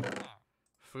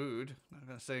 Food. Not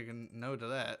gonna say no to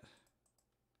that.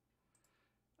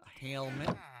 A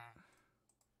helmet.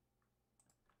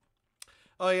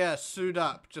 Oh yeah, suit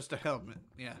up. Just a helmet.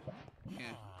 Yeah.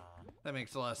 Yeah. That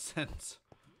makes a lot of sense.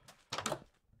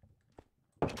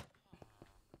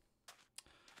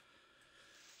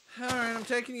 Alright, I'm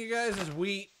taking you guys as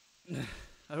wheat.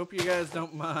 I hope you guys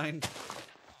don't mind.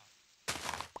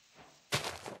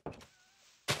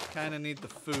 Kinda need the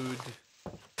food.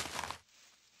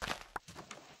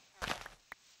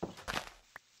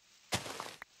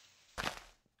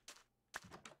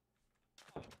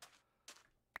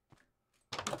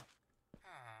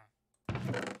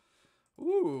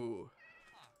 Ooh.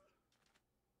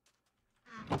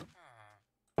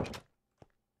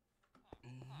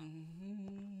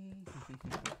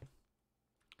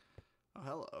 Oh,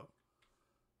 hello.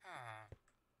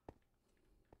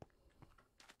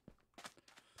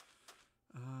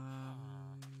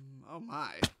 Oh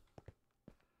my.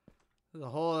 There's a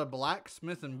whole other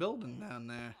blacksmith and building down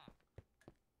there.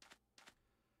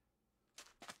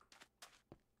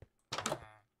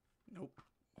 Nope.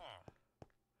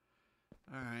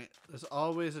 Alright, there's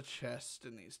always a chest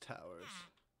in these towers.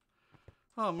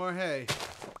 Oh, more hay.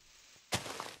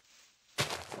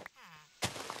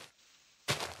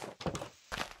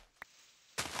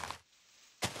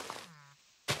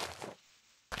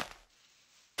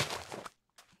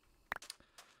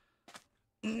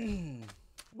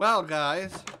 Well,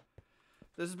 guys,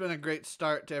 this has been a great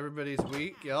start to everybody's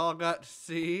week. You all got to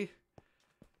see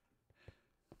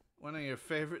one of your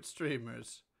favorite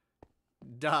streamers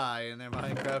die in their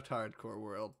Minecraft hardcore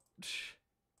world.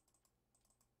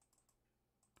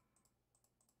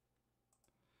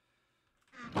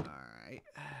 Alright.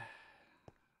 I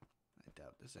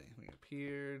doubt there's anything up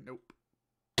here. Nope.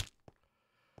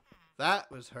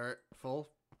 That was hurtful.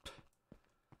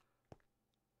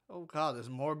 Oh god, there's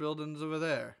more buildings over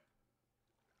there.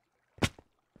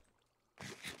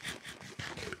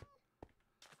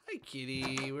 Hi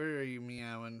kitty, where are you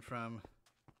meowing from?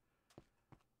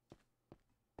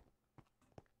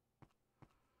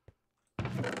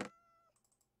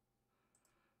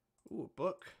 Ooh, a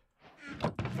book.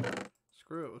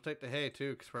 Screw it, we'll take the hay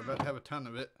too, because we're about to have a ton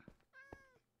of it.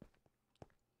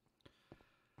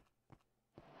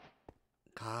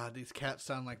 God, these cats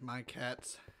sound like my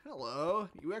cats. Hello.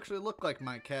 You actually look like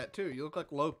my cat, too. You look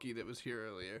like Loki that was here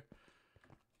earlier.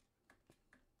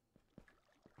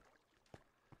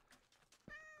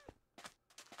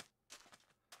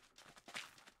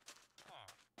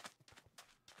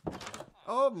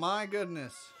 Oh, my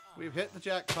goodness. We've hit the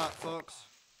jackpot, folks.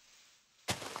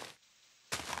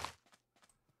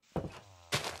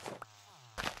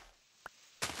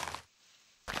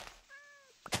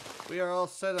 We are all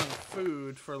set on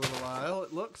food for a little while,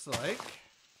 it looks like.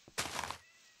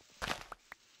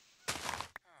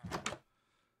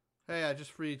 Hey, I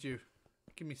just freed you.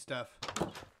 Give me stuff.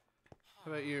 How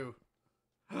about you?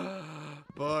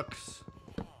 Books.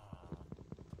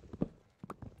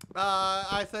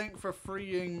 I think for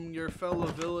freeing your fellow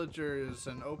villagers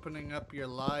and opening up your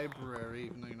library,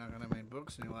 even though you're not going to have any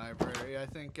books in your library, I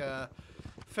think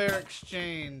fair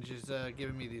exchange is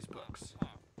giving me these books.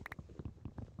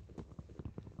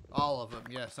 All of them,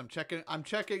 yes. I'm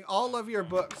checking all of your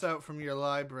books out from your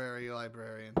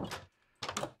librarian.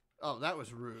 Oh, that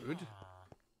was rude.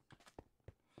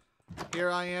 Here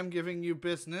I am giving you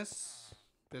business.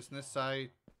 Business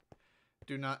I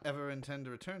do not ever intend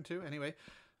to return to. Anyway,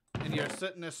 and you're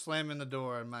sitting there slamming the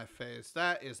door in my face.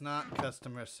 That is not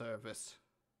customer service.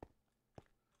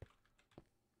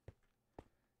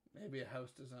 Maybe a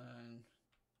house design.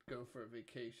 Go for a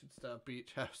vacation style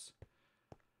beach house.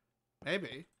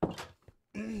 Maybe.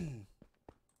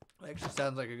 Actually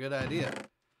sounds like a good idea.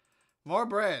 More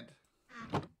bread.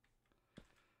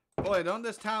 Boy, don't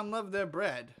this town love their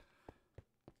bread.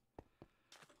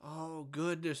 Oh,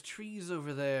 good. There's trees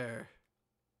over there.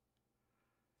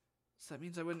 So that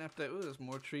means I wouldn't have to... Ooh, there's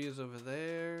more trees over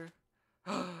there.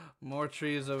 More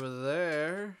trees over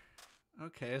there.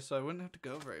 Okay, so I wouldn't have to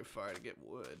go very far to get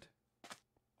wood.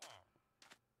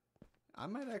 I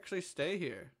might actually stay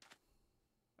here.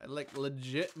 I, like,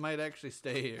 legit might actually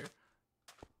stay here.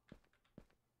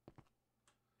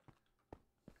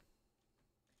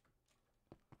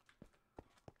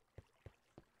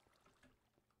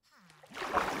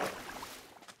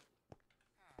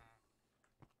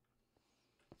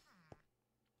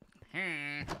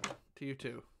 To you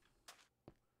too.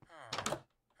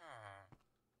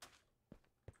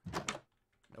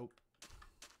 Nope.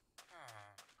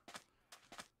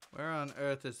 Where on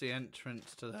earth is the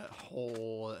entrance to that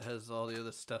hole that has all the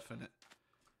other stuff in it?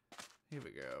 Here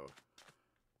we go.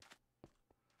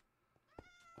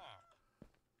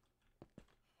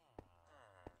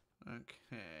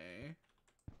 Okay.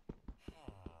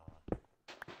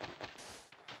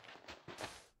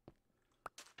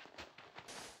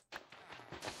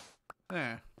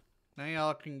 There. Now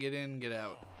y'all can get in, get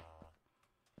out.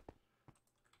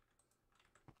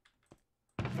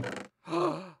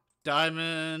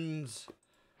 Diamonds!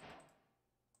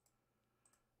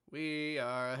 We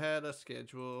are ahead of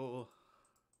schedule.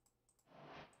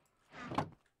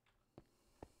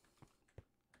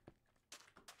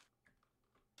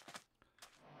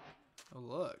 Oh,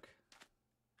 look.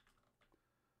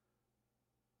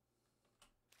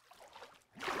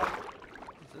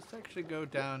 Does this actually go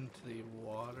down to the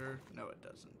water? No, it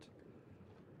doesn't.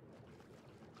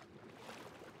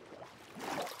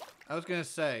 I was gonna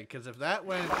say, because if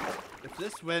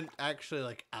this went actually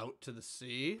like out to the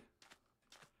sea,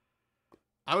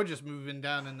 I would just move in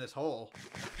down in this hole.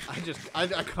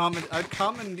 I'd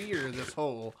commandeer this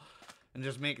hole and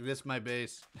just make this my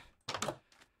base.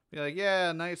 Be like,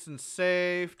 yeah, nice and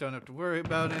safe. Don't have to worry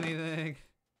about anything.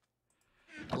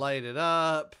 Light it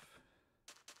up.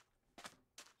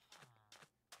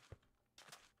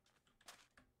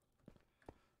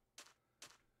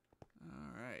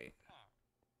 All right.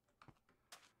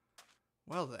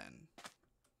 Well then.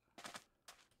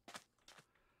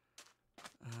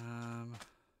 I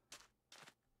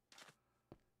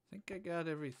think I got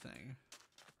everything.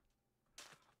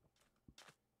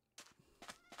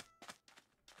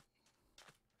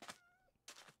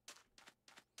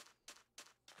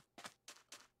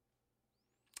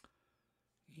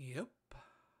 Yep.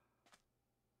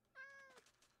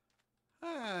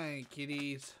 Hi,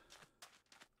 kitties.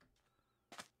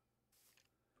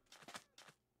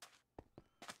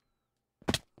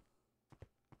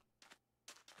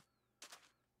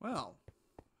 Well,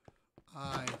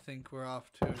 I think we're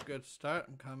off to a good start.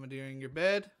 I'm commandeering your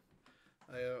bed.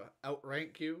 I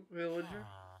outrank you, villager.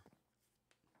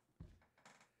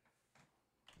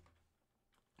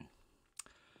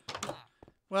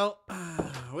 Well,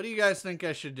 what do you guys think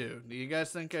I should do? Do you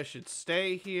guys think I should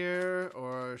stay here,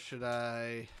 or should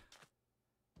I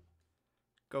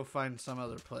go find some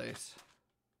other place?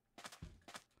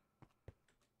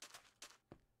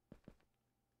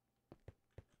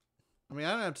 I mean,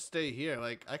 I don't have to stay here.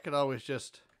 Like, I could always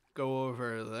just go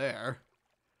over there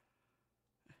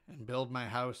and build my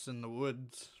house in the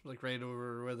woods, like right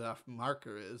over where the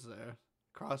marker is there,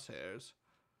 crosshairs.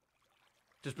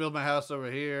 Just build my house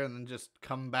over here and then just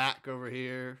come back over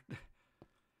here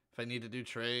if I need to do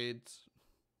trades.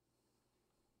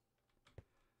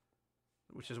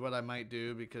 Which is what I might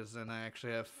do, because then I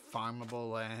actually have farmable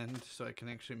land so I can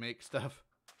actually make stuff.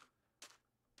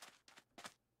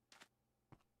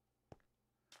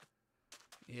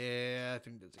 Yeah, I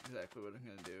think that's exactly what I'm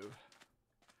gonna do.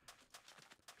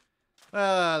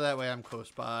 That way I'm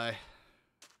close by.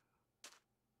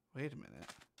 Wait a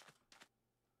minute.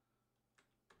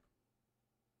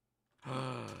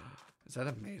 Is that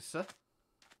a mesa?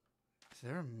 Is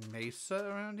there a mesa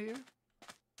around here?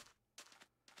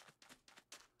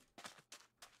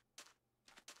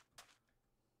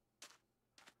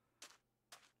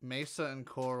 Mesa and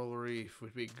coral reef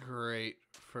would be great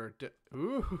for...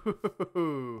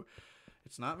 Ooh!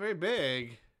 It's not very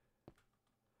big.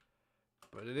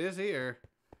 But it is here.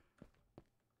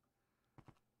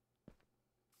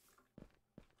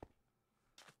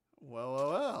 Well, well,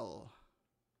 well.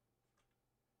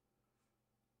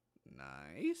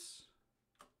 Nice.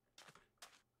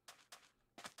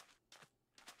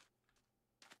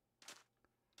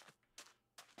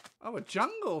 Oh, a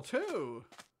jungle too.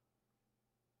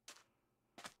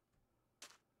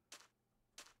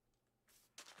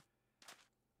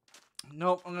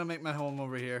 Nope, I'm gonna make my home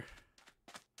over here.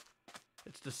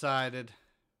 It's decided.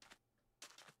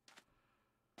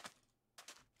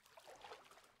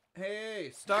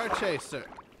 Hey, Star Chaser.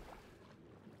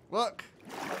 Look.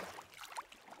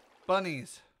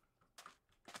 Bunnies.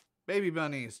 Baby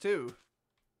bunnies, too.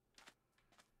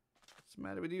 What's the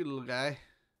matter with you, little guy?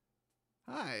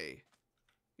 Hi.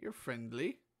 You're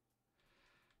friendly.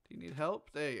 Do you need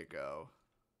help? There you go.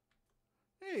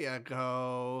 There you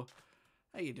go.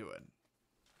 How you doing?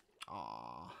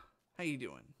 Aw. How you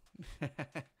doing?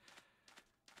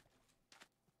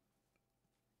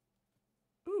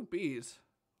 Ooh, bees.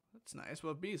 That's nice.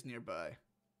 Well, bees nearby.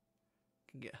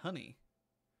 Can get honey.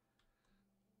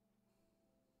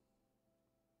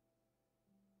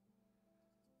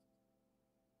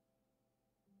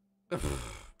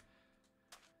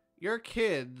 Your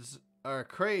kids are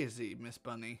crazy, Miss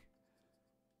Bunny.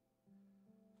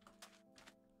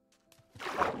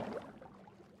 Fine.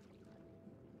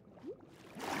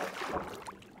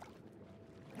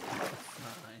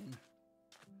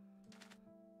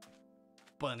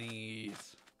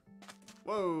 Bunnies.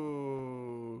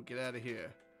 Whoa, get out of here.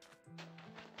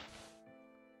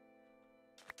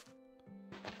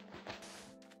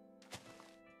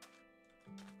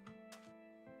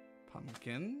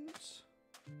 Pumpkins.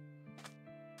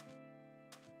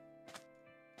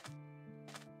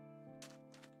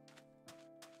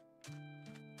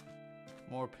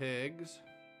 More pigs.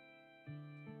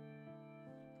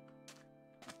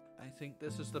 I think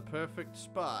this is the perfect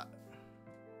spot.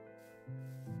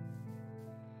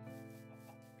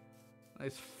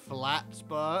 Nice flat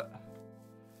spot.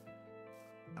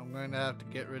 I'm going to have to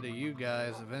get rid of you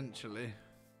guys eventually.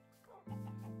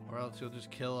 Or else you'll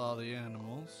just kill all the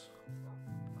animals.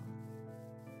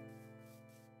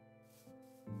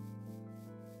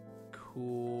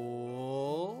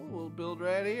 Cool. We'll build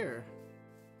right here.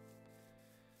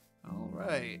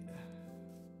 Alright.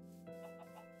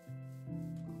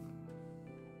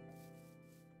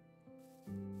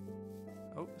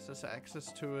 Oh, is this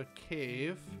access to a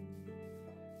cave?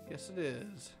 Yes, it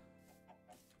is.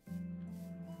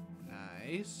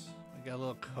 Nice. We got a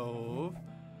little cove.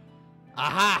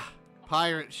 Aha!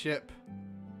 Pirate ship.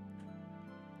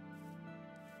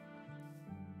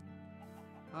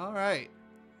 Alright.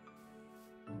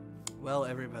 Well,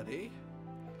 everybody.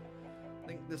 I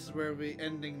think this is where we'll be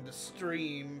ending the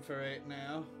stream for right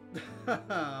now.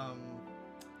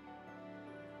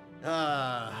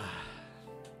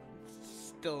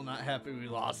 Still not happy we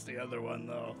lost the other one,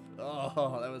 though.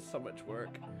 Oh, that was so much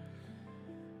work.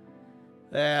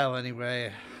 Well,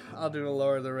 anyway, I'll do a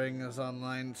Lord of the Rings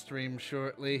online stream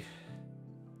shortly.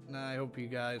 And I hope you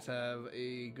guys have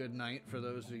a good night for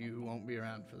those of you who won't be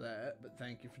around for that. But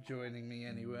thank you for joining me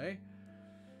anyway.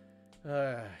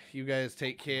 You guys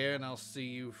take care, and I'll see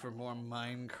you for more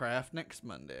Minecraft next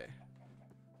Monday.